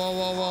 whoa, whoa, whoa,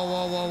 whoa,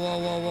 whoa, whoa, whoa,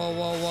 whoa, whoa, whoa,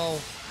 whoa, whoa.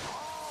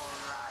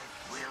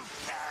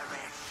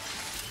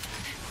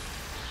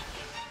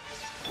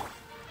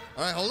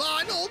 All right, hold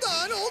on, hold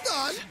on, hold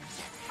on.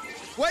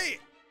 Wait,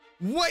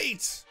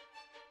 wait.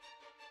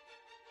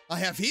 I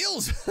have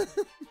heals.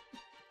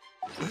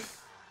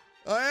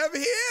 I have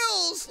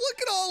heals. Look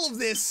at all of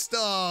this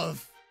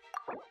stuff.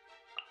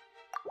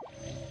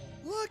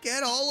 Look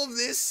at all of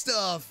this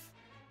stuff.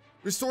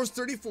 Restores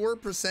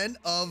 34%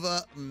 of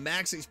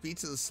max HP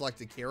to the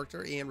selected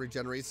character and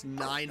regenerates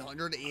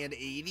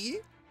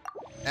 980.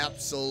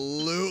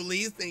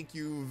 Absolutely. Thank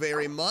you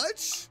very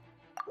much.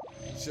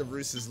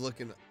 Chivalrous is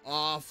looking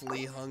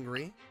awfully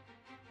hungry.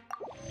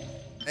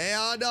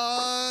 And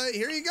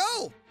here you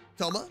go,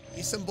 Toma.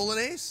 Eat some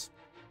bolognese.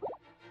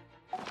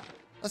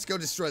 Let's go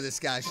destroy this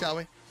guy, shall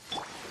we?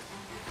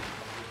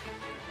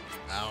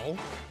 Ow.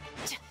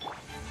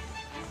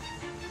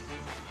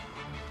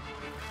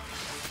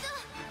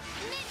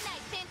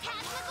 Midnight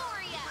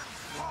Phantasmagoria.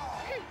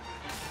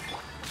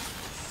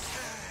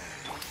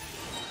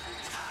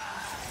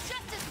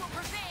 Justice will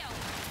prevail.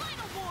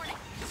 Final warning.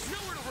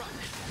 Nowhere to run.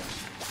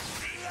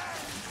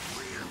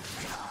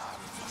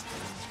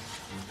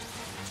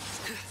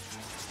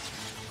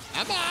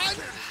 Come on.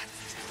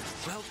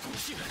 Well,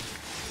 surrender.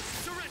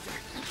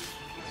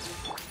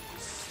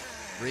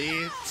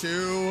 3,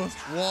 2,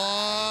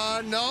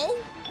 1. No.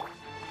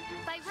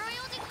 By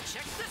royalty.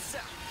 Check this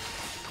out.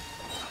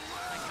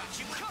 I got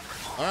you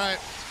covered. All right.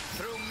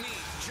 Through me,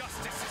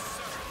 justice is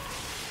served.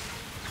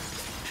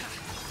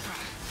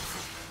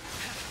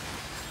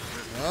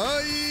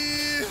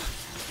 Aye.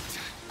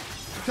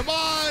 Come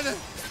on.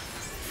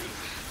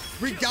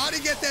 We got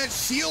to get that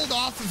shield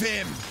off of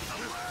him.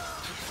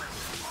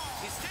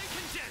 You stay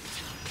condemned.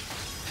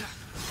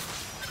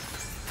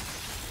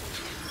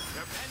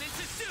 Your penance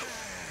is due.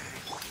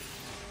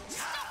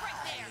 Stop right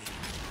there.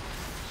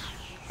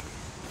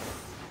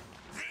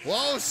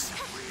 Close.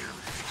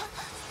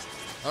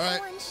 All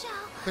right. One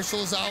shall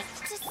Official's out.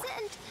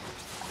 descend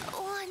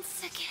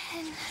once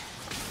again.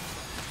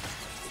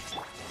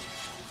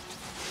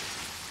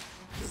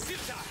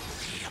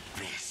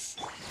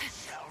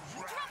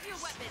 Drop your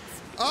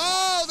weapons.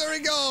 Oh, there he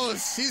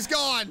goes. He's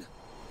gone.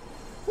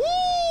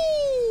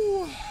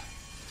 Woo!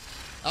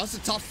 That was a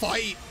tough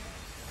fight.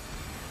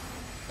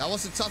 That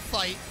was a tough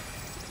fight.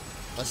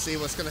 Let's see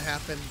what's gonna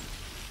happen.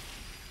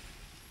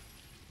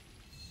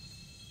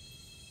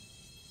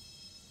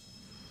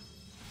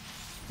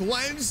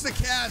 Cleanse the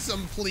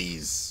chasm,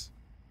 please.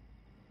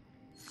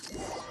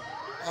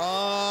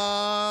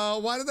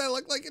 Why did that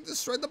look like it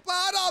destroyed the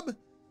bottom?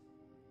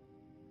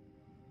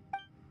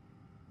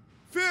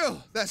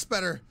 Phew, that's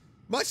better.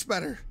 Much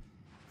better.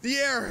 The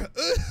air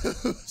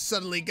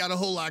suddenly got a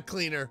whole lot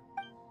cleaner.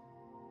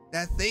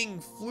 That thing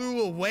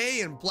flew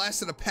away and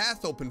blasted a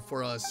path open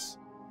for us.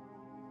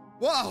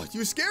 Wow,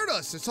 you scared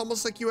us. It's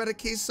almost like you had a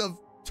case of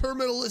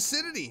terminal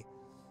lucidity.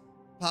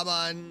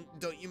 Paimon,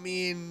 don't you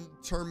mean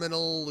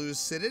terminal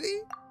lucidity?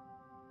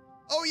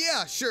 Oh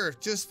yeah, sure.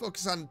 Just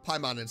focus on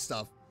Paimon and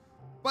stuff.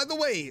 By the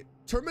way,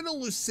 terminal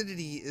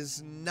lucidity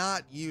is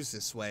not used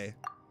this way.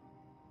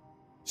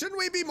 Shouldn't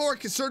we be more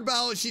concerned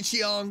about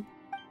Xiqiang?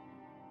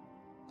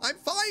 I'm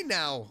fine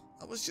now.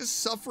 I was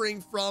just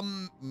suffering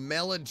from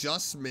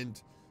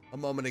maladjustment a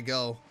moment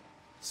ago.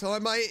 So I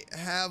might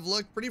have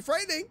looked pretty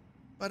frightening,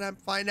 but I'm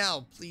fine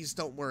now. Please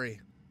don't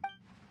worry.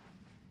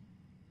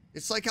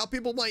 It's like how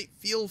people might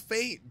feel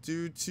faint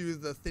due to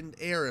the thin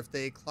air if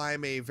they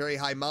climb a very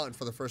high mountain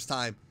for the first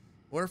time,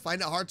 or find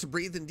it hard to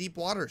breathe in deep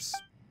waters.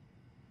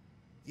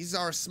 These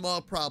are small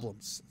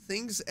problems,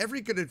 things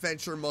every good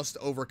adventurer must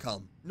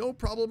overcome. No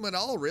problem at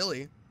all,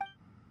 really.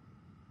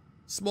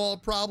 Small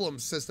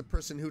problems, says the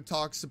person who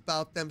talks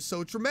about them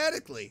so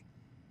dramatically.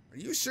 Are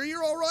you sure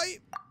you're all right?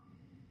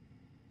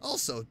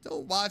 Also,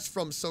 don't watch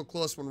from so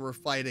close when we're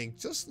fighting.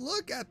 Just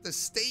look at the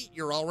state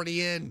you're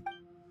already in.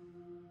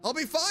 I'll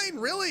be fine,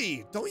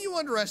 really. Don't you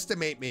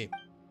underestimate me.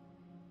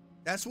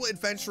 That's what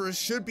adventurers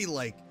should be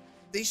like.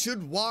 They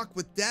should walk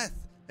with death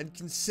and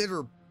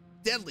consider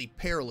deadly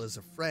peril as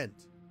a friend.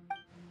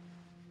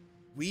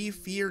 We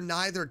fear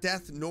neither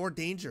death nor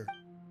danger.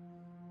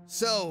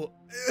 So,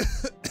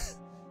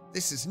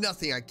 this is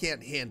nothing I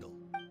can't handle.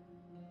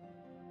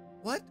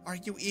 What are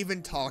you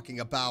even talking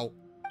about?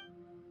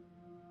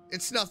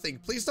 It's nothing.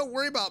 Please don't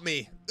worry about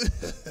me.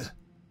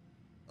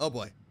 Oh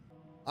boy.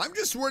 I'm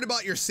just worried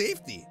about your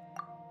safety.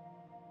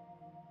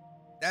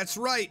 That's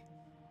right.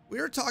 We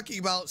are talking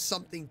about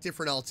something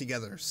different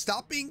altogether.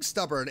 Stop being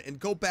stubborn and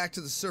go back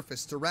to the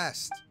surface to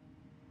rest.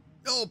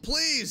 No,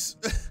 please.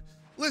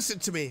 Listen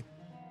to me.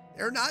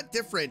 They're not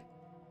different.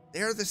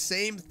 They're the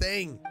same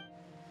thing.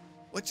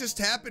 What just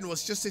happened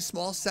was just a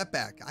small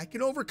setback. I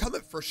can overcome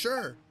it for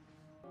sure.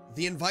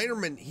 The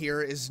environment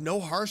here is no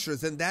harsher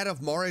than that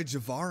of Mara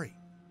Javari.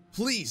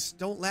 Please,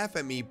 don't laugh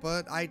at me,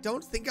 but I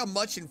don't think I'm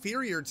much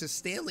inferior to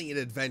Stanley in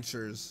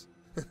adventures.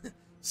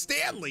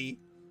 Stanley?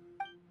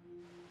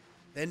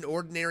 Then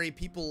ordinary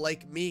people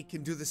like me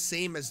can do the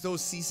same as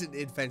those seasoned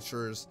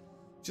adventurers,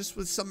 just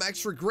with some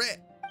extra grit.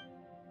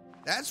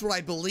 That's what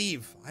I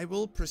believe. I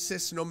will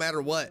persist no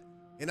matter what,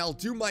 and I'll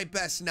do my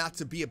best not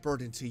to be a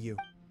burden to you.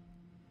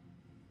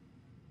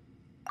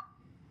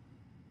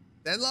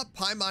 Then let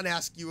Paimon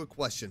ask you a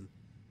question.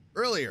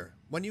 Earlier,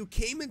 when you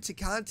came into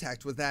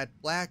contact with that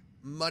black,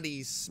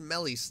 muddy,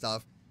 smelly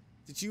stuff,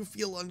 did you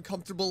feel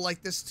uncomfortable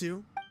like this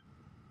too?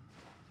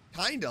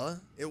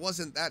 Kinda. It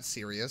wasn't that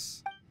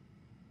serious.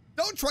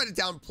 Don't try to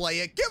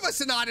downplay it. Give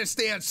us an honest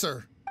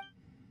answer.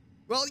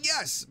 Well,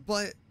 yes,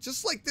 but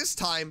just like this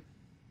time,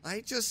 I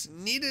just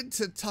needed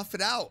to tough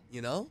it out,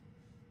 you know?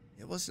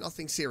 It was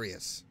nothing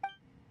serious.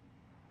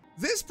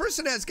 This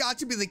person has got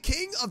to be the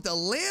king of the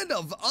land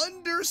of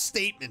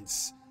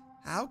understatements.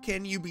 How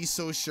can you be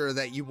so sure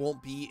that you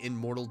won't be in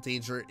mortal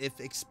danger if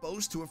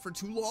exposed to it for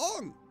too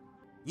long?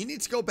 You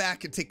need to go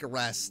back and take a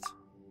rest.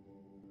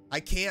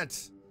 I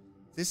can't.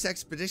 This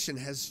expedition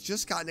has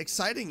just gotten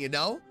exciting, you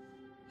know?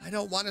 I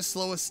don't want to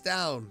slow us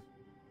down.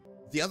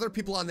 The other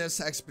people on this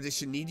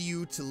expedition need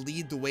you to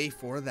lead the way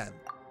for them.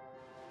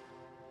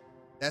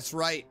 That's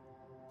right,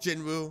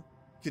 Jinwoo,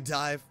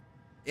 Godive,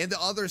 and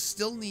the others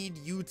still need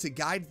you to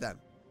guide them.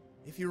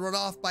 If you run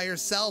off by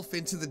yourself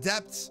into the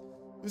depths,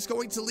 who's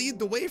going to lead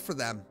the way for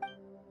them?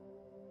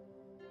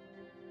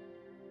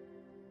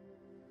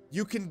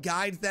 You can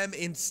guide them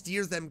and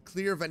steer them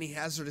clear of any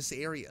hazardous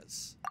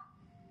areas.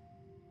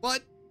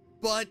 But,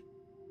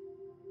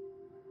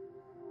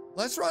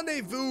 let's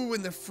rendezvous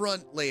in the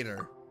front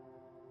later.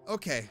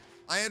 Okay,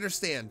 I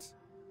understand.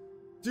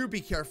 Do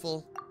be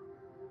careful.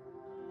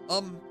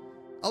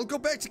 I'll go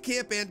back to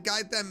camp and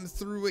guide them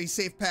through a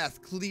safe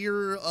path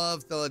clear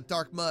of the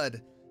dark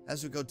mud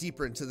as we go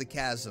deeper into the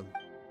chasm.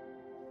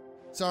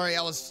 Sorry,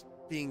 I was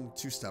being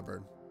too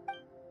stubborn.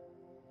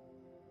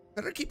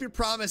 Better keep your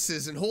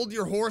promises and hold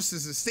your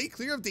horses and stay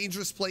clear of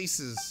dangerous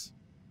places.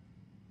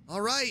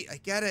 All right, I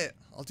get it.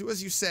 I'll do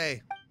as you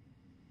say.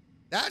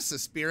 That's the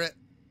spirit.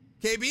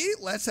 KB,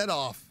 let's head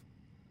off.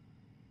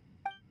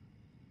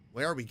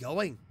 Where are we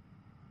going?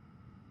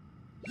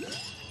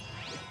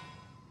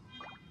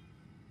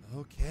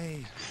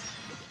 Okay.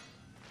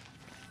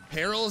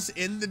 Perils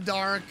in the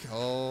dark.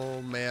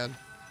 Oh, man.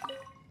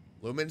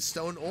 Lumen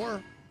stone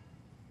ore.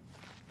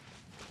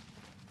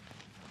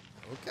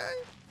 Okay.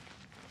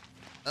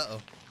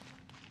 Uh-oh.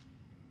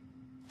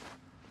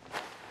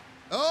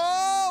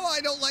 Oh, I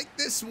don't like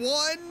this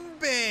one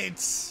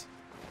bit.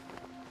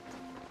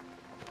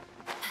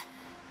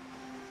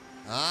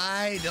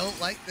 I don't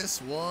like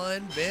this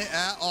one bit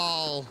at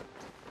all.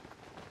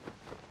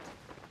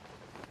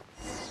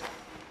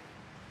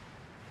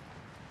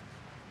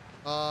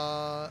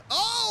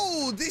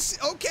 Oh,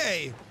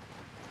 okay.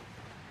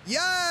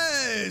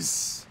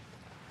 Yes.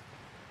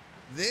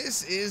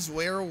 This is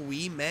where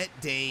we met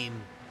Dane.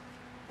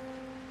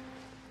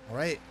 All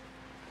right.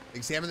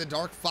 Examine the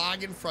dark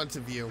fog in front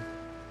of you.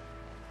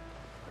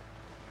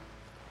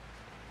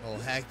 Oh,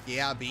 heck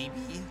yeah, baby.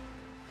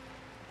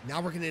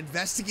 Now we're gonna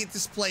investigate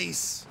this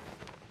place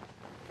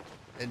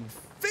and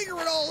figure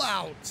it all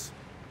out.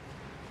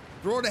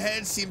 The road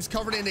ahead seems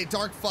covered in a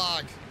dark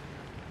fog.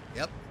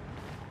 Yep.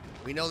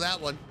 We know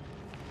that one.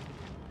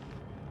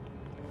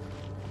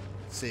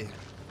 Let's see. If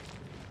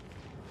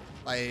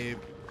I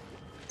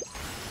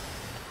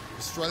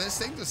destroy this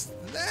thing, does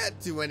that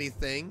do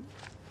anything?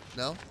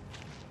 No?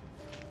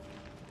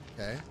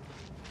 Okay.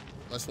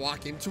 Let's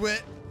walk into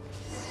it.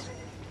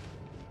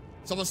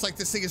 It's almost like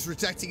this thing is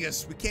rejecting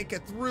us. We can't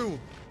get through.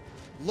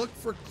 Look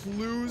for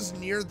clues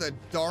near the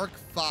dark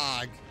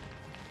fog.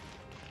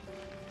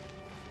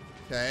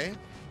 Okay.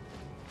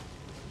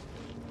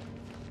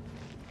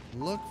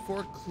 Look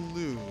for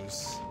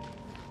clues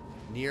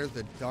near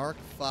the dark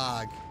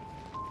fog.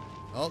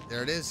 Oh,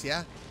 there it is,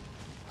 yeah.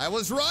 I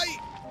was right!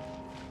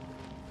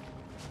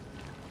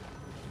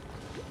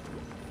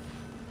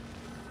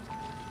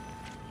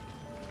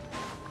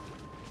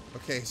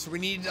 Okay, so we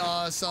need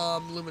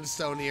some lumen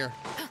stone here.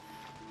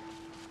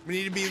 We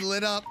need to be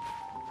lit up.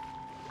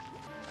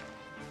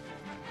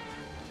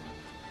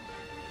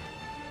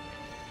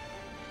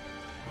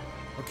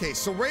 Okay,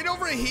 so right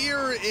over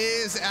here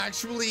is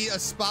actually a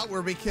spot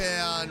where we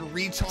can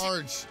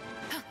recharge.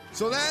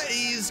 So that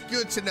is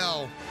good to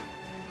know.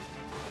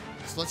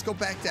 So let's go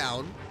back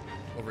down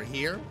over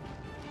here.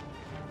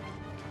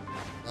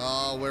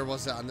 Oh, where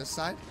was it? On this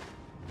side?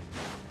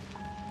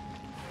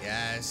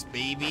 Yes,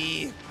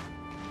 baby.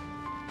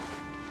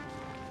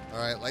 All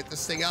right, light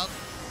this thing up.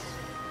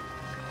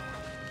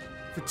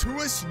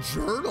 Fatuous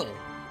Journal.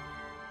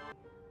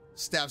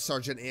 Staff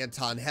Sergeant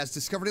Anton has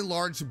discovered a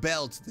large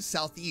bell to the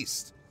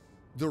southeast.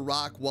 The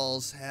rock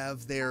walls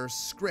have their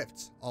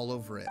script all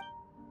over it.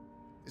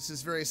 This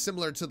is very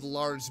similar to the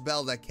large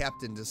bell that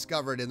Captain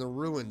discovered in the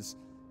ruins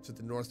to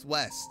the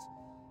northwest.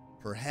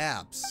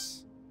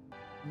 Perhaps.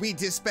 We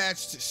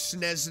dispatched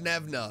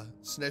Snezhnevna.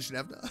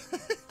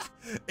 Snezhnevna?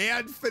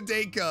 and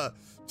Fedeka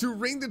to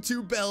ring the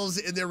two bells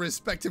in their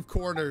respective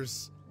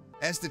corners.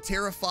 As the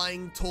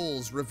terrifying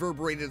tolls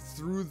reverberated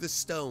through the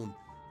stone,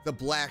 the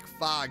black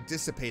fog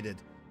dissipated.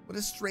 What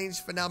a strange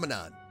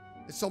phenomenon.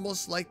 It's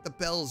almost like the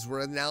bells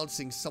were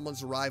announcing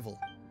someone's arrival.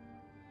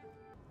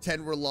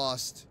 10 were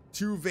lost.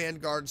 2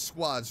 vanguard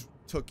squads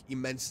took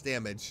immense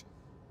damage.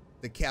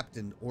 The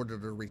captain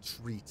ordered a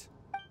retreat.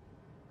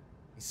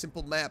 A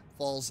simple map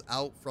falls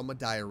out from a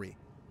diary.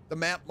 The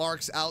map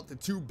marks out the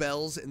 2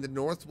 bells in the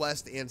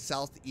northwest and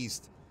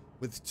southeast,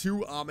 with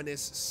 2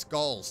 ominous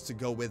skulls to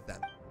go with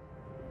them.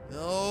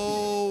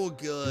 Oh,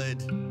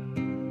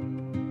 good.